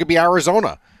it could be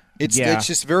Arizona. It's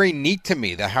just very neat to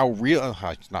me that how real,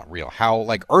 it's not real, how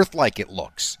like Earth-like it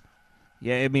looks.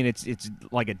 Yeah, I mean, it's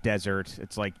like a desert.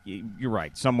 It's like, you're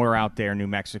right, somewhere out there, New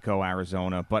Mexico,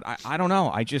 Arizona. But I don't know.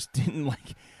 I just didn't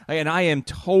like, and I am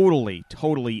totally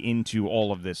into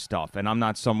all of this stuff. And I'm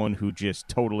not someone who just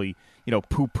totally,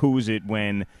 poo-poos it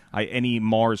when any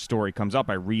Mars story comes up.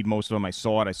 I read most of them. I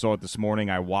saw it this morning.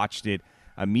 I watched it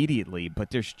immediately. But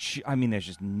there's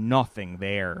just nothing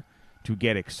there to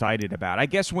get excited about. I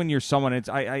guess when you're someone,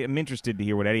 I am interested to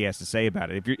hear what Eddie has to say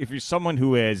about it. If you're someone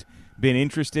who has been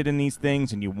interested in these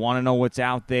things and you want to know what's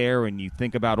out there and you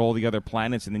think about all the other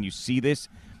planets and then you see this,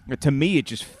 to me it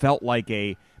just felt like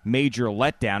a major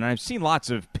letdown. And I've seen lots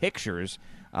of pictures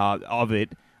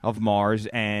of Mars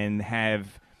and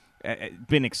have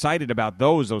been excited about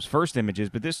those first images,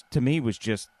 but this to me was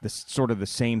just sort of the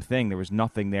same thing. There was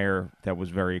nothing there that was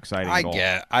very exciting at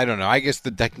all. I don't know. I guess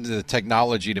the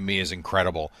technology to me is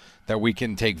incredible that we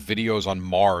can take videos on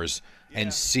Mars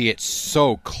and see it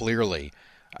so clearly.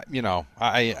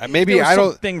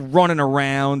 Something running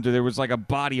around, or there was like a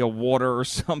body of water or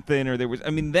something, or there was.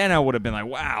 Then I would have been like,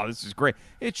 "Wow, this is great."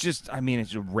 It's just,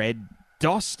 it's red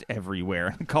dust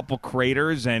everywhere, a couple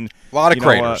craters, and a lot of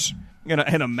craters. And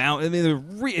a mountain.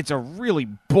 It's a really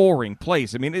boring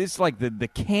place. It's like the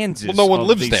Kansas. Well, no one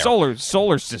lives there.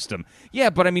 Solar system. Yeah,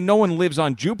 but no one lives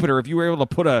on Jupiter. If you were able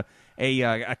to put a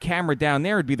camera down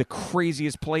there, it'd be the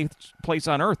craziest place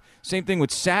on Earth. Same thing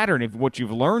with Saturn. If what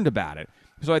you've learned about it.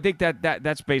 So I think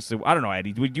that's basically. I don't know,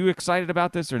 Eddie. Were you excited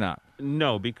about this or not?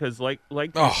 No, because like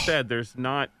you said, there's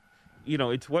not.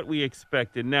 It's what we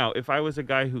expected. Now, if I was a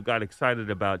guy who got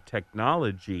excited about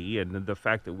technology and the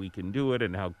fact that we can do it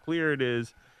and how clear it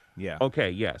is, yeah. Okay,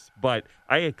 yes. But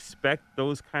I expect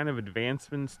those kind of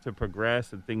advancements to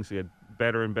progress and things to get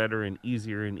better and better and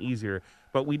easier.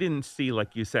 But we didn't see,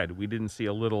 like you said,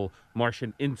 a little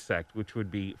Martian insect, which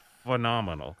would be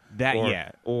phenomenal.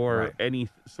 Or any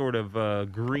sort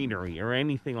of greenery or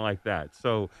anything like that.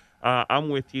 So I'm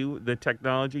with you. The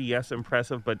technology, yes,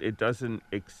 impressive, but it doesn't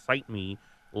excite me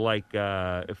like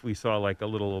if we saw like a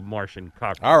little Martian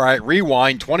cockroach. All right,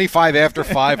 rewind. 25 after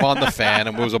 5 on the fan,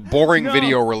 and it was a boring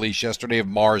video release yesterday of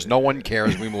Mars. No one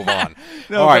cares. We move on.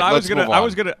 No, all right, I let's was move on.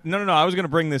 I was gonna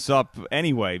bring this up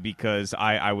anyway because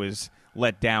I was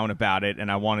let down about it,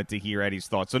 and I wanted to hear Eddie's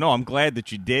thoughts. So, no, I'm glad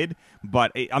that you did,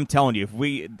 but I'm telling you,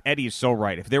 Eddie is so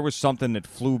right. If there was something that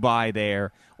flew by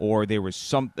there, or there was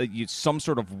some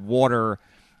sort of water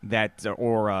that,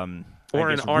 or an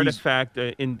artifact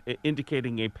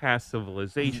indicating a past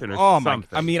civilization or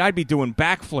something. I'd be doing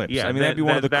backflips. Yeah, that'd be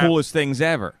one of the coolest things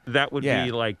ever. That would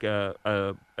be like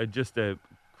just a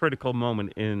critical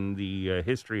moment in the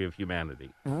history of humanity.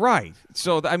 Right.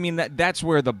 So, that's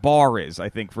where the bar is, I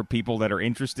think, for people that are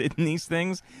interested in these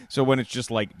things. So when it's just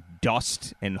like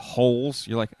dust and holes,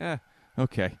 you're like,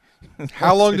 okay.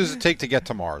 How long does it take to get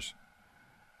to Mars?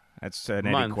 That's an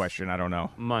Eddie question. I don't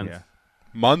know. Months. Yeah.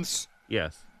 Months?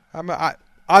 Yes.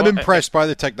 I'm impressed by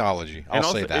the technology. I'll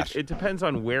say that. It depends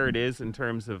on where it is in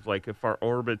terms of like if our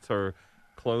orbits are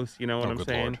close, you know what I'm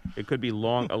saying? Lord. It could be a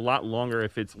lot longer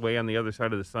if it's way on the other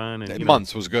side of the sun. And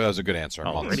months was good. That was a good answer.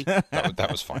 Already? That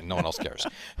was fine. No one else cares.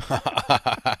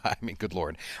 Good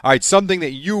Lord. All right, something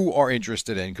that you are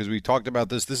interested in, because we talked about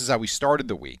this. This is how we started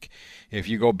the week. If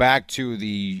you go back to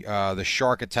the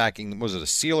shark attacking, was it a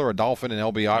seal or a dolphin in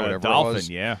LBI, whatever dolphin, it was?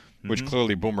 Yeah. Which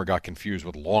clearly Boomer got confused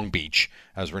with Long Beach,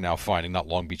 as we're now finding. Not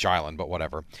Long Beach Island, but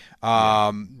whatever.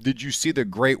 Did you see the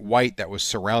great white that was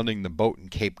surrounding the boat in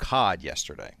Cape Cod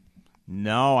yesterday?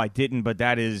 No, I didn't, but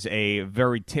that is a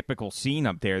very typical scene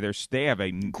up there. They got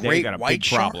a big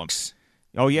problem. Sharks?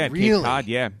 Oh, yeah, really? Cape Cod,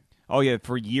 yeah. Oh, yeah,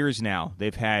 for years now,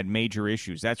 they've had major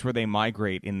issues. That's where they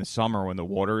migrate in the summer when the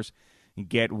waters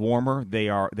get warmer. They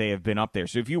have been up there.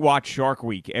 So if you watch Shark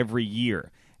Week every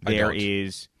year,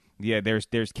 there's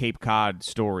Cape Cod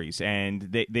stories, and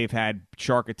they've had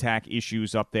shark attack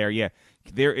issues up there. Yeah,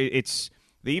 they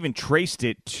even traced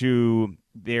it to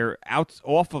they're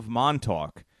off of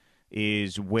Montauk.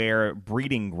 is where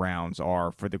breeding grounds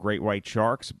are for the great white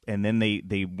sharks, and then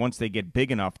they once they get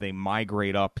big enough, they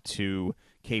migrate up to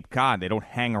Cape Cod. They don't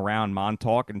hang around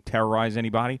Montauk and terrorize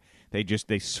anybody.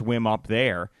 They swim up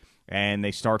there and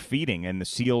they start feeding, and the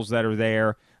seals that are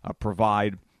there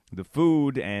provide the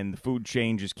food, and the food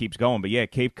chain just keeps going. But yeah,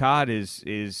 Cape Cod has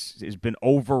been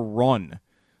overrun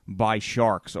by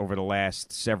sharks over the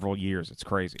last several years. It's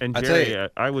crazy. And Jerry,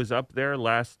 I was up there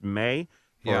last May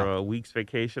for a week's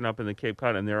vacation up in the Cape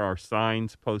Cod, and there are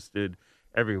signs posted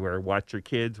everywhere. Watch your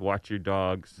kids, watch your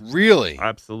dogs. Really?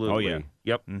 Absolutely. Oh, yeah.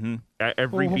 Yep. Mm-hmm. At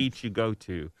every beach you go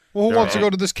to. Well, who wants to go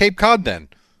to this Cape Cod then?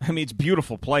 I mean, it's a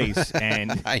beautiful place,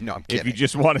 and I know, I'm if kidding. you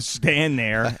just want to stand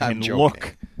there and joking.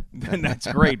 look, then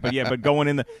that's great. But going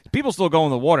in people still go in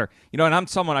the water, and I'm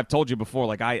someone, I've told you before,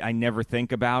 like I never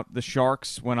think about the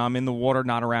sharks when I'm in the water,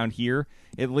 not around here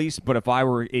at least. But if I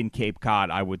were in Cape Cod,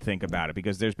 I would think about it,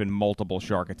 because there's been multiple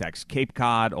shark attacks. Cape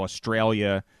Cod,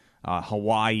 Australia,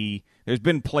 Hawaii. There's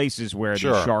been places where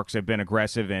the sharks have been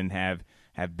aggressive and have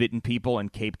bitten people,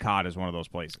 and Cape Cod is one of those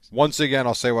places. Once again,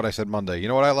 I'll say what I said Monday. You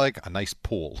know what I like? A nice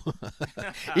pool.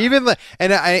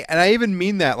 And I even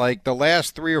mean that. Like the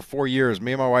last 3 or 4 years,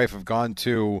 me and my wife have gone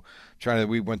to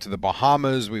we went to the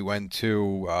Bahamas, we went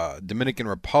to Dominican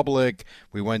Republic,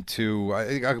 we went to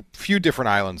a few different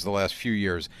islands the last few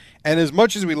years. And as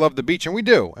much as we love the beach, and we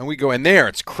do, and we go in there,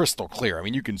 it's crystal clear. I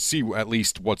mean, you can see at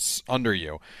least what's under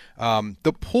you.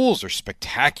 The pools are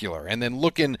spectacular. And then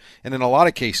and in a lot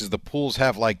of cases, the pools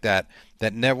have like that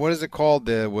net. What is it called?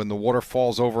 When the water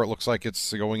falls over, it looks like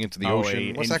it's going into the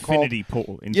ocean. What's that called? Infinity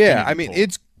pool. Yeah, I mean,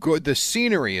 it's good. The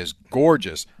scenery is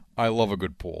gorgeous. I love a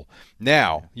good pool.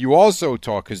 Now, you also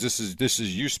talk, because this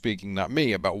is you speaking, not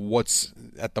me, about what's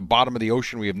at the bottom of the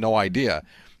ocean. We have no idea.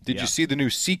 Did you see the new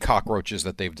sea cockroaches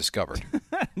that they've discovered?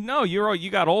 No,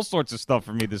 you got all sorts of stuff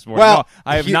for me this morning. Well, no,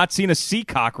 I have not seen a sea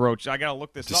cockroach. I got to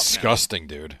look this up now. Disgusting,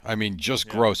 dude. I mean, just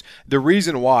gross. The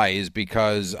reason why is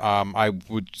because I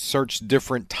would search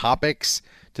different topics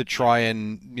to try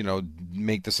and,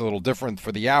 make this a little different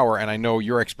for the hour, and I know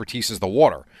your expertise is the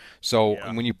water. So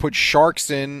when you put sharks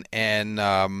in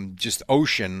and just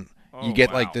ocean, you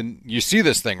get you see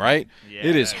this thing, right? Yeah,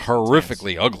 it is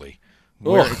horrifically ugly.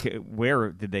 Where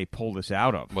did they pull this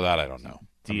out of? Well, that I don't know.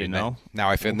 Do you know? Now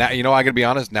I feel I got to be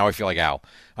honest. Now I feel like Al.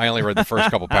 I only read the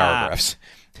first couple paragraphs,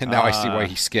 and now I see why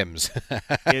he skims.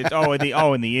 In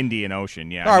the Indian Ocean,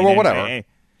 yeah. All right, whatever.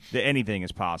 Anything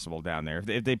is possible down there.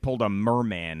 If they pulled a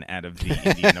merman out of the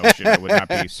Indian Ocean, I would not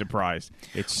be surprised.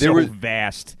 It's so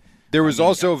vast. There was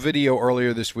also a video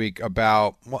earlier this week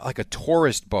about like a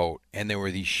tourist boat, and there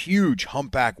were these huge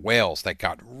humpback whales that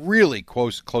got really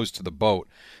close to the boat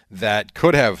that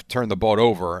could have turned the boat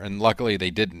over, and luckily they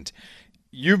didn't.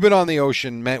 You've been on the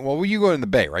ocean, man. Well, you go in the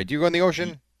bay, right? Do you go in the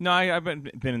ocean? No, I've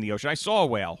been in the ocean. I saw a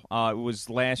whale. It was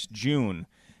last June,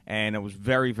 and I was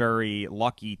very, very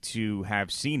lucky to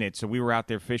have seen it. So we were out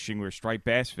there fishing. We were striped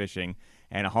bass fishing,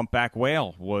 and a humpback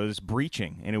whale was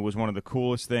breaching, and it was one of the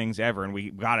coolest things ever. And we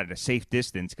got it at a safe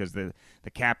distance because the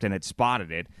captain had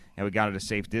spotted it, and we got it at a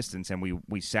safe distance, and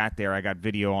we sat there. I got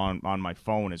video on my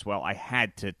phone as well. I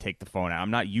had to take the phone out.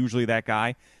 I'm not usually that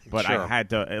guy, but I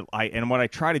had to. And what I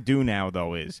try to do now,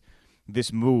 though, is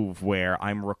this move where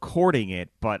I'm recording it,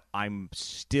 but I'm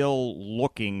still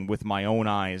looking with my own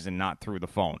eyes and not through the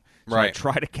phone. So I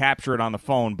try to capture it on the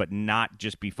phone, but not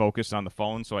just be focused on the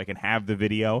phone, so I can have the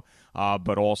video,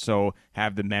 but also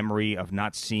have the memory of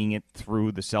not seeing it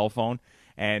through the cell phone.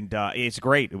 And it's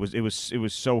great. It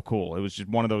was so cool. It was just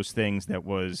one of those things that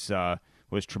was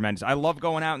tremendous. I love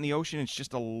going out in the ocean. It's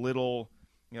just a little,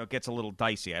 it gets a little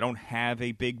dicey. I don't have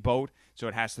a big boat, so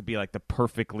it has to be like the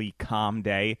perfectly calm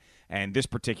day. And this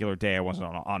particular day, I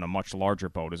wasn't on a much larger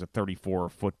boat. It was a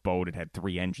 34-foot boat. It had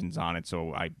 3 engines on it,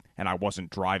 I wasn't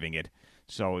driving it.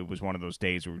 So it was one of those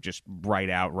days where we were just right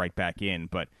out, right back in.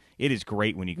 But it is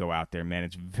great when you go out there, man.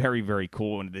 It's very, very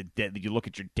cool. And you look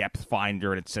at your depth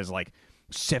finder, and it says like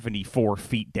 74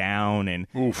 feet down, and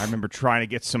I remember trying to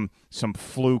get some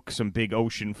fluke, some big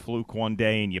ocean fluke one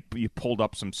day, and you pulled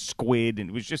up some squid, and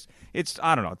it was just,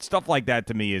 I don't know, stuff like that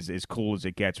to me is as cool as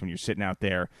it gets when you're sitting out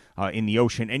there in the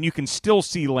ocean, and you can still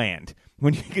see land.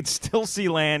 When you can still see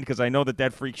land, because I know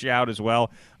that freaks you out as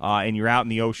well, and you're out in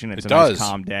the ocean, it's a nice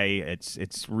calm day,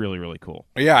 it's really, really cool.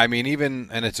 Yeah, I mean,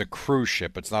 and it's a cruise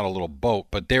ship, it's not a little boat,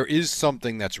 but there is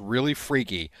something that's really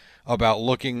freaky about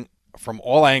looking from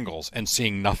all angles and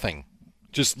seeing nothing,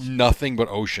 just nothing but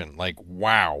ocean. Like,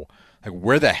 wow, like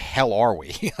where the hell are we?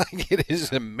 Like, it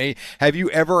is amazing. Have you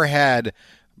ever had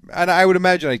and I would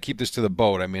imagine I'd keep this to the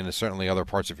boat. I mean, there's certainly other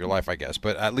parts of your life, I guess,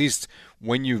 but at least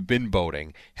when you've been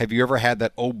boating, have you ever had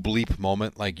that oh bleep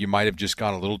moment, like you might have just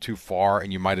gone a little too far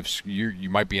and you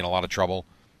might be in a lot of trouble?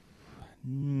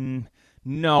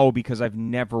 No, because I've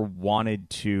never wanted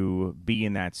to be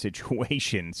in that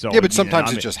situation. So yeah, but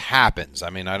sometimes it just happens. I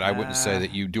mean, I wouldn't say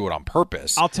that you do it on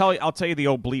purpose. I'll tell you, the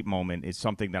old bleep moment is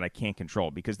something that I can't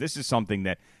control, because this is something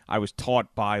that I was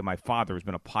taught by my father, who's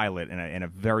been a pilot and a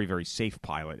very, very safe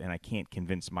pilot, and I can't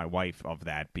convince my wife of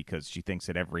that because she thinks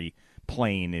that every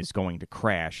plane is going to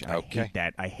crash. Okay.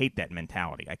 I hate that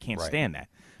mentality. I can't stand that.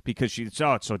 Because it's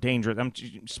so dangerous.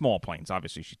 Small planes,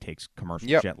 obviously, she takes commercial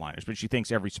jetliners, but she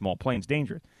thinks every small plane's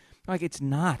dangerous. Like, it's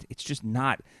not. It's just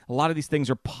not. A lot of these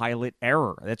things are pilot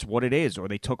error. That's what it is. Or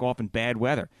they took off in bad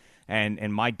weather.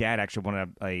 And my dad actually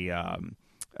won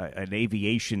an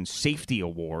aviation safety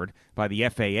award by the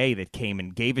FAA that came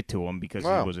and gave it to him because he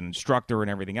was an instructor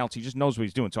and everything else. He just knows what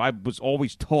he's doing. So I was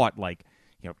always taught, like,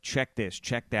 check this,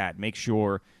 check that, make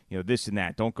sure, this and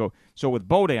that. Don't go. So with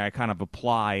boating, I kind of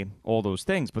apply all those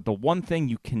things. But the one thing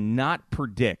you cannot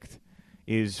predict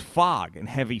is fog and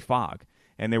heavy fog.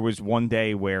 And there was one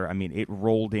day where, it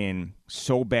rolled in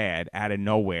so bad out of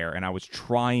nowhere, and I was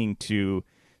trying to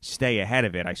stay ahead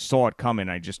of it. I saw it coming.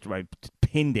 I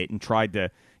pinned it and tried to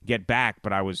get back,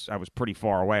 but I was pretty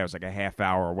far away. I was like a half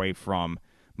hour away from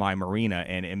my marina,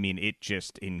 and it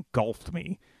just engulfed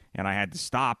me. And I had to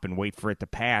stop and wait for it to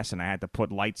pass, and I had to put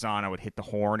lights on. I would hit the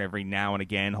horn every now and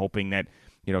again, hoping that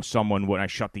someone would. I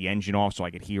shut the engine off so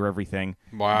I could hear everything.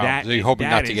 Wow, so you're hoping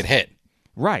not to get hit,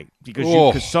 right?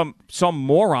 Because some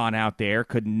moron out there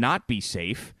could not be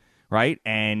safe, right?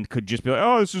 And could just be like,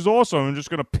 "Oh, this is awesome! I'm just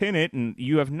going to pin it," and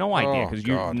you have no idea because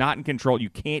you're not in control. You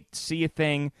can't see a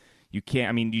thing. You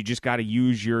can't. You just got to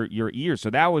use your ears. So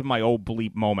that was my old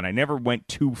bleep moment. I never went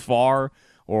too far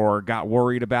or got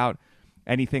worried about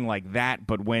anything like that,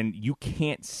 but when you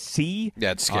can't see,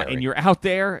 that's scary. And you're out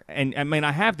there, and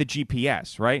I have the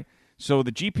GPS, right? So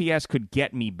the GPS could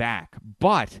get me back,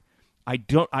 but I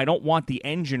don't want the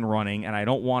engine running, and I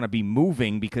don't want to be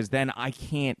moving because then I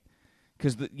can't.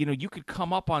 Because you could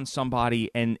come up on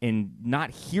somebody and not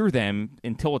hear them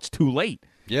until it's too late.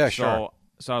 Yeah, sure.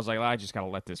 So I was like, I just got to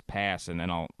let this pass, and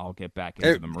then I'll get back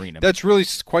into the marina. That's really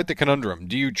quite the conundrum.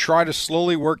 Do you try to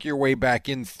slowly work your way back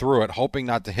in through it, hoping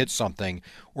not to hit something,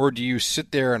 or do you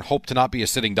sit there and hope to not be a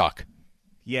sitting duck?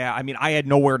 Yeah, I had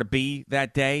nowhere to be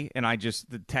that day, and I just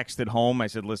texted home. I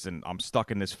said, listen, I'm stuck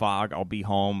in this fog. I'll be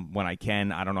home when I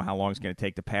can. I don't know how long it's going to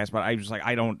take to pass, but I was like,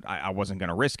 I wasn't going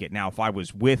to risk it. Now, if I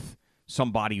was with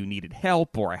somebody who needed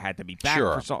help or I had to be back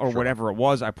whatever it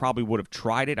was, I probably would have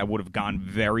tried it. I would have gone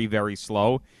very, very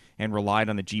slow and relied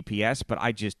on the GPS, but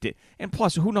I just did. And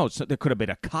plus, who knows? There could have been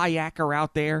a kayaker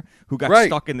out there who got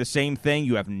stuck in the same thing.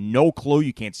 You have no clue.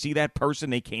 You can't see that person.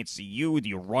 They can't see you. Do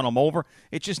you run them over?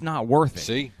 It's just not worth it.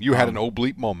 See? You had an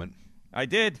oblique moment. I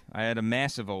did. I had a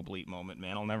massive oblique moment,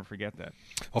 man. I'll never forget that.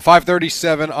 Well,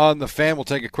 5:37 on the Fan. We'll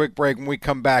take a quick break. When we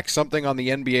come back, something on the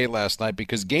NBA last night,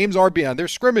 because games are being, they're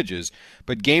scrimmages,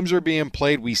 but games are being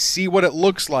played. We see what it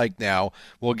looks like now.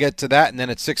 We'll get to that, and then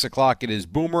at 6 o'clock, it is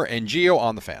Boomer and Gio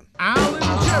on the Fan. Alan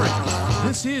Jerry,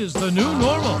 this is the new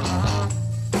normal.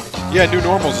 Yeah, new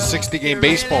normal is a 60-game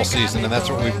baseball season, and that's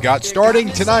what we've got starting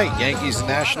tonight. Yankees and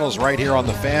Nationals right here on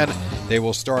the Fan. They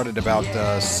will start at about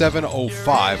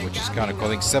 7:05, which is kind of cool. I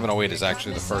think 7:08 is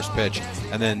actually the first pitch.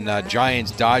 And then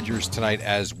Giants-Dodgers tonight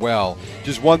as well.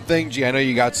 Just one thing, G, I know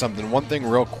you got something. One thing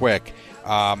real quick.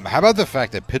 How about the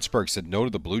fact that Pittsburgh said no to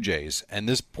the Blue Jays, and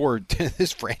this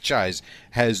franchise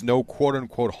has no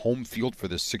quote-unquote home field for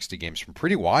this 60 games?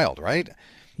 Pretty wild, right?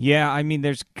 Yeah,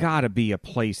 there's got to be a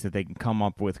place that they can come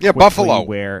up with. Yeah, Buffalo.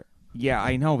 Where, yeah,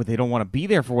 I know, but they don't want to be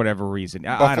there for whatever reason.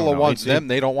 Buffalo wants them.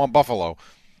 They don't want Buffalo.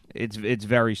 It's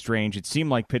very strange. It seemed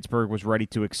like Pittsburgh was ready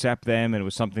to accept them, and it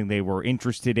was something they were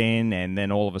interested in, and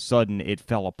then all of a sudden it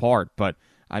fell apart. But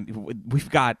we've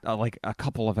got like a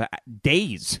couple of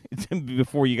days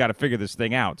before you got to figure this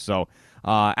thing out. So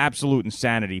absolute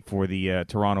insanity for the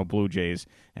Toronto Blue Jays,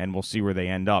 and we'll see where they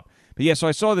end up. But yeah, so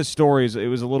I saw this story. It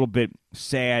was a little bit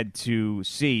sad to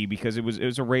see because it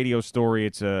was a radio story.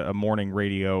 It's a morning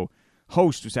radio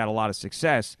host who's had a lot of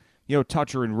success.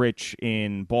 Toucher and Rich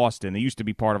in Boston, they used to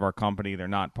be part of our company. They're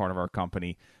not part of our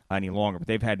company any longer, but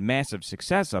they've had massive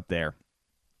success up there.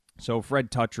 So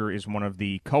Fred Toucher is one of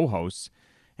the co-hosts,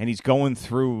 and he's going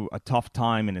through a tough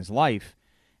time in his life,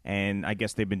 and I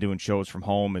guess they've been doing shows from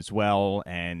home as well,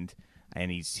 and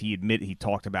he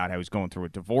talked about how he's going through a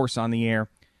divorce on the air,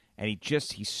 and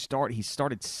he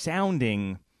started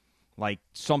sounding like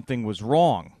something was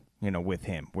wrong, with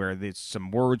him, where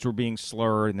some words were being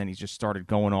slurred, and then he just started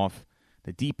going off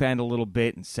the deep end a little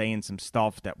bit and saying some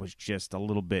stuff that was just a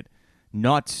little bit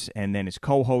nuts. And then his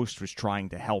co-host was trying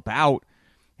to help out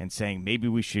and saying maybe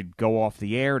we should go off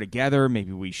the air together,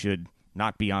 maybe we should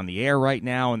not be on the air right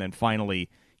now. And then finally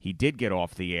he did get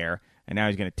off the air, and now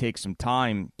he's going to take some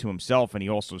time to himself. And he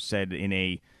also said in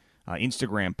a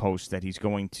Instagram post that he's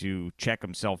going to check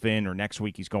himself in, or next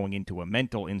week he's going into a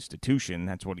mental institution.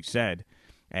 That's what he said.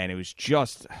 And it was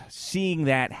just seeing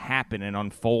that happen and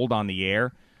unfold on the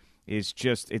air is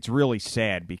just, it's really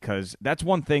sad, because that's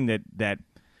one thing that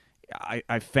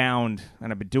I found,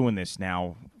 and I've been doing this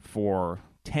now for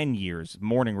 10 years,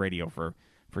 morning radio for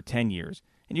 10 years.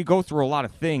 And you go through a lot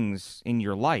of things in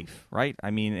your life, right?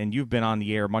 I mean, and you've been on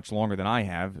the air much longer than I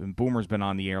have, and Boomer's been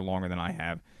on the air longer than I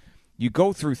have. You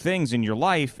go through things in your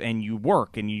life, and you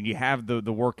work, and you have the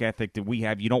work ethic that we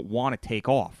have. You don't want to take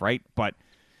off, right? But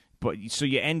so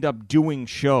you end up doing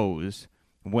shows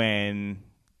when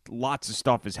lots of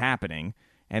stuff is happening,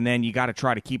 and then you got to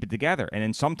try to keep it together. And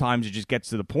then sometimes it just gets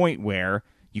to the point where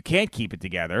you can't keep it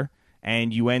together,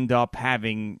 and you end up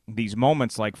having these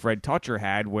moments like Fred Toucher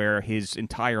had, where his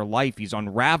entire life he's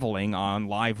unraveling on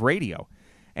live radio.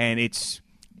 And it's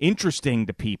interesting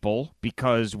to people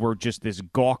because we're just this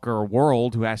gawker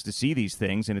world who has to see these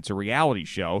things, and it's a reality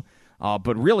show.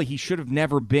 But really, he should have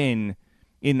never been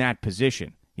in that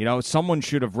position. You know, someone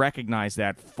should have recognized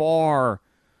that far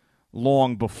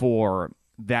long before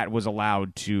that was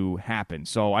allowed to happen.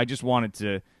 So I just wanted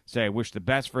to say I wish the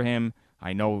best for him.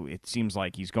 I know it seems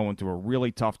like he's going through a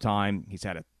really tough time. He's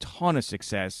had a ton of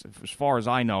success. As far as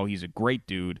I know, he's a great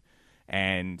dude,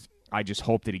 and I just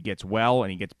hope that he gets well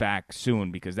and he gets back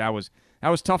soon, because that was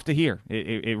tough to hear.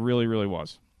 It really, really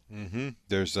was. Mm-hmm.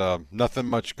 There's nothing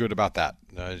much good about that.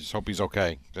 I just hope he's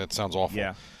okay. That sounds awful.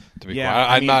 Yeah. To be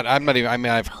I'm not even. I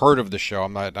mean, I've heard of the show.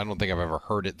 I don't think I've ever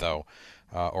heard it though,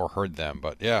 or heard them.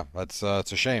 But yeah, it's a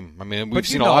shame. I mean, we've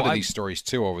seen a lot of these stories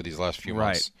too over these last few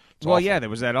months. Well, yeah, there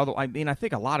was that other. I mean, I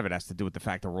think a lot of it has to do with the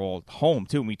fact that we're all at home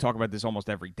too, and we talk about this almost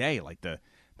every day, like the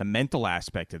mental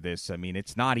aspect of this. I mean,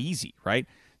 it's not easy, right?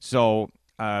 So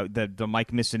the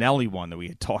Mike Missinelli one that we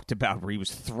had talked about, where he was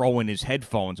throwing his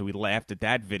headphones, and we laughed at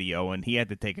that video, and he had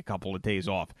to take a couple of days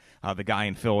off. The guy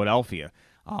in Philadelphia,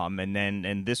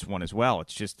 and this one as well.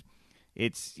 It's just,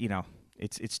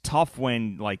 it's tough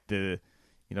when like the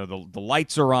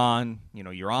lights are on,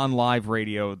 you're on live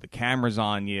radio, the camera's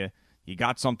on you. You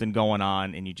got something going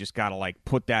on, and you just got to, like,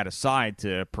 put that aside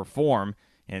to perform.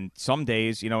 And some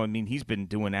days, he's been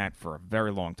doing that for a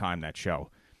very long time, that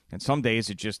show. And some days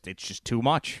it's just too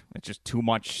much. It's just too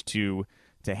much to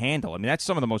handle. I mean, that's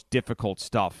some of the most difficult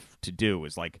stuff to do,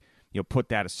 is, like, put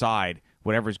that aside,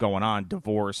 whatever's going on,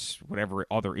 divorce, whatever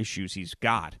other issues he's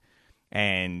got.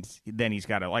 And then he's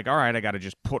got to, like, all right, I got to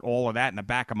just put all of that in the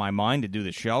back of my mind to do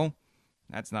the show.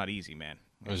 That's not easy, man.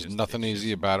 There's nothing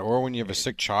easy about it. Or when you have a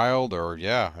sick child, or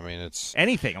it's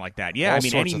anything like that. Yeah, I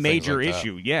mean, any major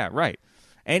issue. Yeah, right.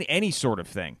 Any sort of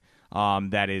thing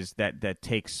that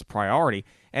takes priority.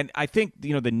 And I think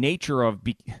the nature of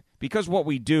because what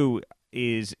we do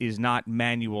is not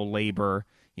manual labor,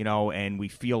 and we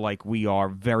feel like we are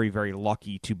very, very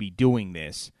lucky to be doing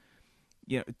this.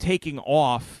 Taking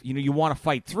off, you want to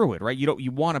fight through it, right?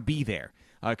 You want to be there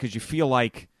because you feel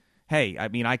like, hey, I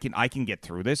mean, I can get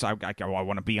through this. I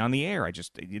want to be on the air. It's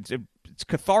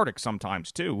cathartic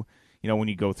sometimes too, when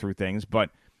you go through things. But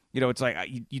it's like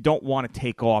you don't want to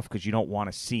take off because you don't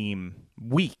want to seem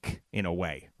weak in a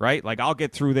way, right? Like, I'll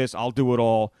get through this. I'll do it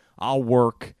all. I'll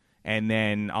work, and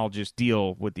then I'll just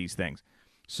deal with these things.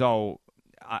 So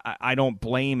I don't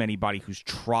blame anybody who's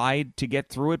tried to get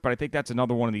through it, but I think that's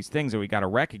another one of these things that we got to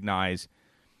recognize,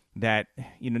 that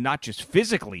not just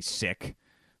physically sick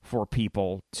for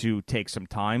people to take some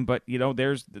time, but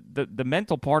there's the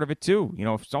mental part of it too.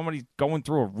 If somebody's going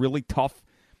through a really tough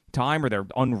time, or they're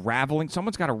unraveling,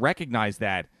 someone's got to recognize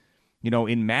that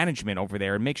in management over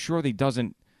there, and make sure that he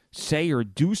doesn't say or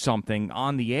do something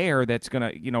on the air that's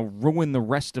gonna ruin the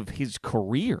rest of his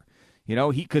career.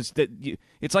 Because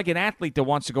it's like an athlete that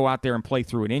wants to go out there and play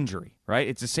through an injury, right?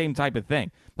 It's the same type of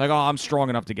thing. Like, oh, I'm strong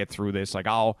enough to get through this. Like,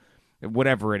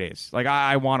 whatever it is. Like,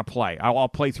 I want to play. I'll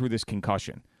play through this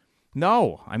concussion.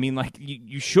 No, I mean, like,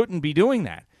 you shouldn't be doing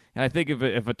that. And I think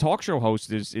if a talk show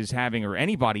host is having, or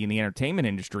anybody in the entertainment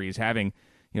industry is having,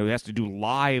 has to do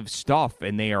live stuff,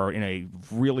 and they are in a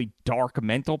really dark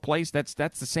mental place, that's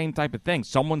the same type of thing.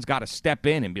 Someone's got to step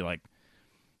in and be like,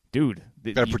 dude,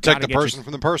 you got to protect the person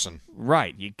from the person.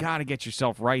 Right. You got to get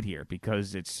yourself right here,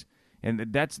 because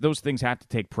those things have to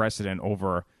take precedent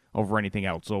over anything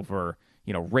else, over,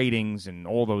 ratings and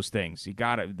all those things. You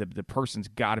got to the person's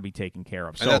got to be taken care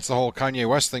of. So, and that's the whole Kanye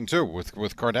West thing too with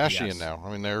Kardashian Yes. now.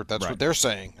 I mean, that's Right. what they're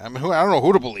saying. I mean, I don't know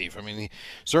who to believe. I mean,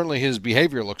 certainly his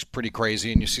behavior looks pretty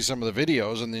crazy, and you see some of the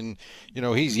videos, and then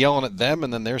he's yelling at them,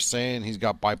 and then they're saying he's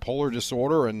got bipolar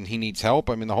disorder and he needs help.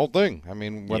 I mean, the whole thing. I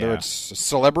mean, whether it's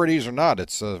celebrities or not,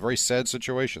 it's a very sad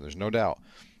situation. There's no doubt.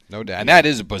 No doubt. And that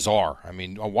is bizarre. I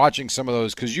mean, watching some of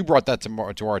those, because you brought that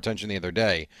to our attention the other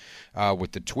day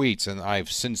with the tweets, and I've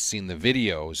since seen the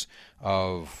videos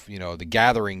of, the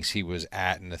gatherings he was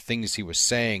at and the things he was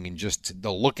saying and just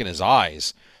the look in his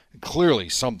eyes. Clearly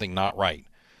something not right.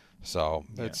 So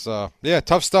it's,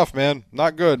 tough stuff, man.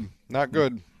 Not good. Not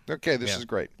good. Okay, this is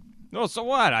great. No, so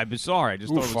what? I'm sorry. I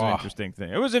just thought it was an interesting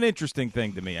thing. It was an interesting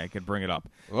thing to me. I could bring it up.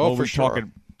 Oh, for sure.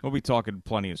 We'll be talking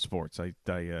plenty of sports,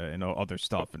 and other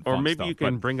stuff and or fun maybe stuff, you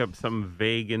can bring up some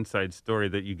vague inside story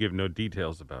that you give no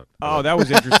details about. Oh, that was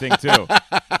interesting too.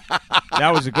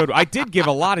 That was a good one. I did give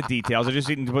a lot of details. I just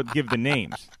didn't give the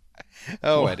names.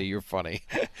 Oh, Eddie, you're funny.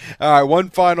 All right, one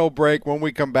final break. When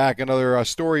we come back, another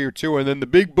story or two, and then the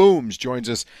Big Booms joins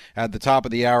us at the top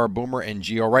of the hour, Boomer and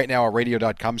Gio, right now at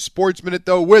radio.com. Sports Minute,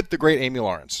 though, with the great Amy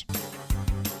Lawrence.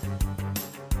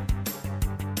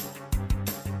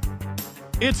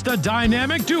 It's the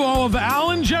dynamic duo of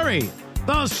Al and Jerry,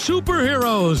 the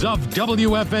superheroes of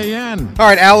WFAN. All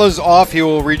right, Al is off. He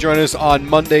will rejoin us on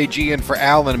Monday. G in for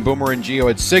Al and Boomer and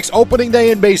Gio at 6. Opening day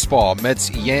in baseball.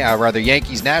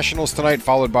 Yankees Nationals tonight,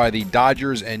 followed by the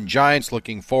Dodgers and Giants.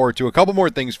 Looking forward to a couple more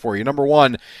things for you. Number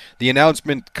one, the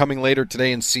announcement coming later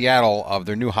today in Seattle of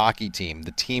their new hockey team,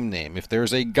 the team name. If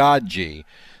there's a God, G,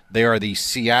 they are the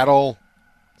Seattle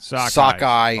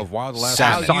Sockeye of Wildlife.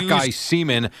 Sockeye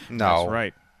Seamen. No. That's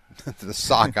right. The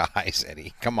Sockeyes,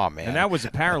 Eddie. Come on, man. And that was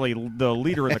apparently the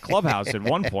leader in the clubhouse at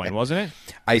one point, wasn't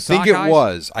it? I think it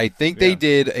was. I think they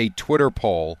did a Twitter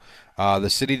poll. The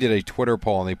city did a Twitter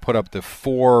poll, and they put up the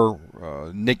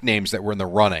 4 nicknames that were in the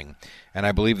running. And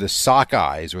I believe the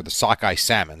Sockeyes, or the Sockeye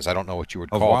Salmons, I don't know what you would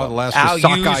call them.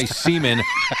 Sockeye Seamen.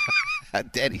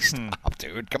 Daddy, stop,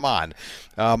 dude. Come on.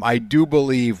 I do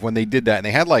believe when they did that, and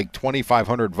they had like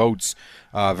 2,500 votes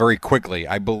very quickly,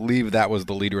 I believe that was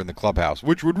the leader in the clubhouse,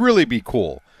 which would really be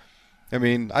cool. I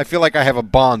mean, I feel like I have a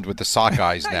bond with the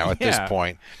Sockeyes now at this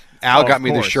point. Al got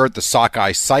me the shirt, the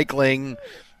Sockeye Cycling.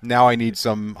 Now I need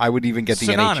some. I would even get the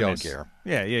NHL gear.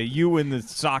 Yeah, you and the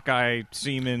Sockeye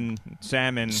Salmon.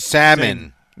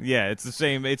 Yeah, it's the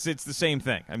same. It's the same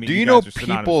thing. I mean, do you know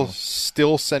people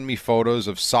still send me photos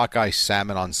of sockeye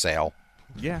salmon on sale?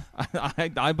 Yeah,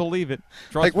 I believe it.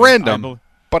 Trust me, random,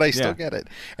 but I still get it.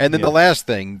 And then the last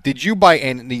thing, did you buy?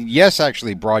 And the Yes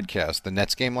actually broadcast the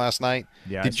Nets game last night.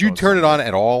 Yeah, did you turn it on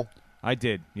at all? I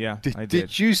did. Yeah, I did.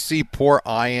 Did you see poor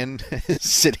Ian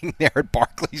sitting there at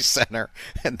Barclays Center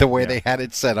and the way they had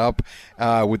it set up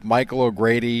with Michael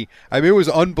O'Grady? I mean, it was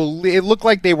unbelievable. It looked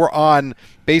like they were on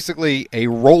basically a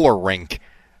roller rink.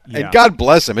 Yeah. And God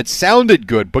bless them. It sounded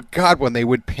good, but God, when they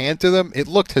would pan to them, it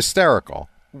looked hysterical.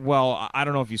 Well, I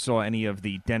don't know if you saw any of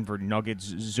the Denver Nuggets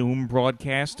Zoom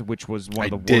broadcast, which was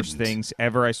one of the worst things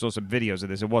ever. I saw some videos of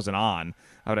this. It wasn't on,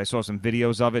 but I saw some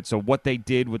videos of it. So what they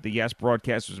did with the Yes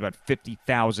broadcast was about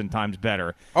 50,000 times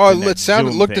better. Oh, it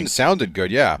looked and sounded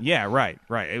good, yeah. Yeah, right.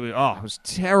 It was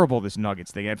terrible, this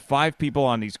Nuggets. They had 5 people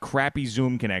on these crappy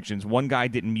Zoom connections. One guy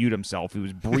didn't mute himself. He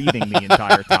was breathing the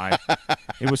entire time.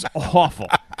 It was awful.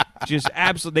 Just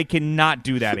absolutely, they cannot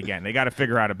do that again. They got to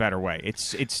figure out a better way.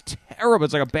 It's terrible.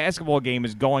 It's like a basketball game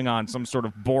is going on some sort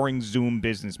of boring Zoom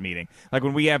business meeting, like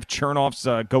when we have Chernoff's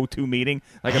go-to meeting.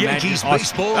 Like Yankees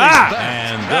baseball is back.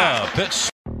 And the pitch.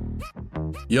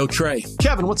 Yo, Trey.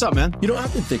 Kevin, what's up, man? You know,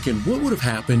 I've been thinking, what would have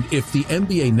happened if the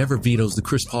NBA never vetoes the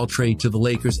Chris Paul trade to the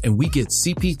Lakers and we get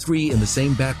CP3 in the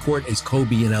same backcourt as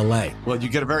Kobe in LA? Well, you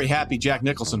get a very happy Jack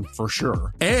Nicholson, for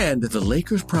sure. And the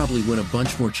Lakers probably win a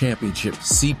bunch more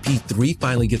championships. CP3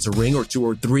 finally gets a ring or 2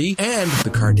 or 3, and the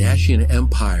Kardashian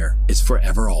empire is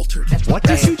forever altered. What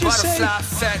did you just say?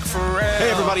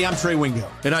 Hey, everybody, I'm Trey Wingo.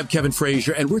 And I'm Kevin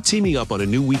Frazier, and we're teaming up on a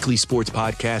new weekly sports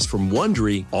podcast from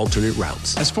Wondery, Alternate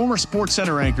Routes. As former Sports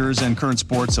Center anchors and current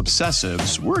sports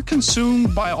obsessives, we're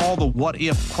consumed by all the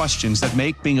what-if questions that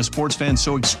make being a sports fan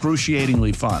so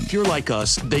excruciatingly fun. If you're like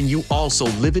us, then you also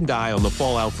live and die on the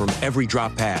fallout from every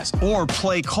drop pass. Or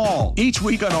play call. Each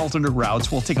week on Alternate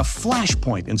Routes, we'll take a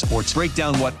flashpoint in sports, break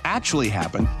down what actually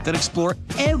happened, then explore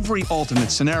every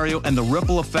alternate scenario and the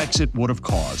ripple effects it would have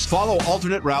caused. Follow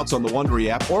Alternate Routes on the Wondery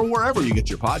app or wherever you get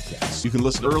your podcasts. You can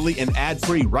listen early and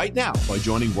ad-free right now by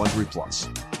joining Wondery Plus.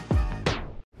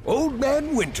 Old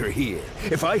Man Winter here.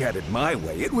 If I had it my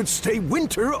way, it would stay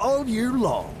winter all year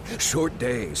long. Short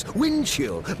days, wind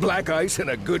chill, black ice, and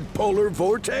a good polar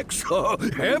vortex. Oh,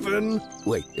 heaven.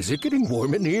 Wait, is it getting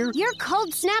warm in here? Your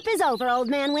cold snap is over, Old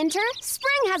Man Winter.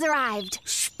 Spring has arrived.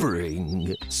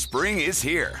 Spring. Spring is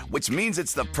here, which means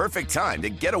it's the perfect time to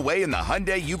get away in the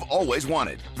Hyundai you've always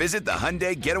wanted. Visit the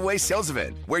Hyundai Getaway Sales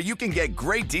Event, where you can get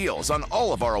great deals on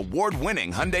all of our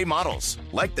award-winning Hyundai models,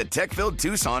 like the tech-filled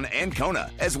Tucson and Kona,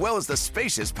 as well as the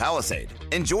spacious Palisade.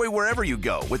 Enjoy wherever you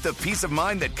go with the peace of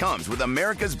mind that comes with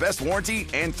America's best warranty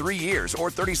and 3 years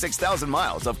or 36,000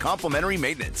 miles of complimentary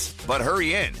maintenance. But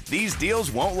hurry in, these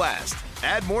deals won't last.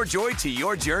 Add more joy to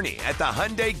your journey at the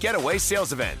Hyundai Getaway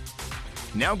Sales Event.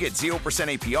 Now get 0%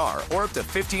 APR or up to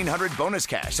 $1,500 bonus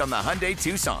cash on the Hyundai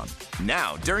Tucson.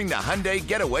 Now, during the Hyundai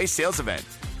Getaway Sales Event.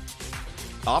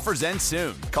 Offers end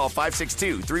soon. Call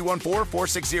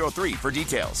 562-314-4603 for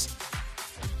details.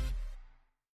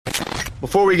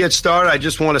 Before we get started, I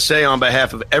just want to say on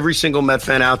behalf of every single Met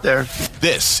fan out there,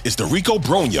 this is the Rico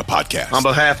Bronya Podcast. On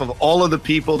behalf of all of the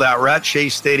people that were at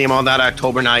Chase Stadium on that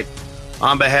October night,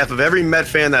 on behalf of every Met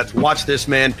fan that's watched this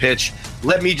man pitch,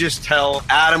 let me just tell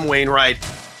Adam Wainwright,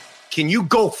 can you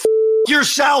go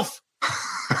yourself?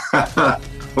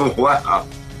 Wow.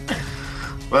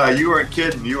 Well, you weren't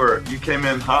kidding. You came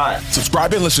in hot.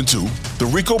 Subscribe and listen to the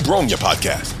Rico Bronya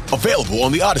Podcast, available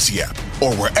on the Odyssey app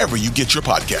or wherever you get your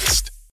podcast.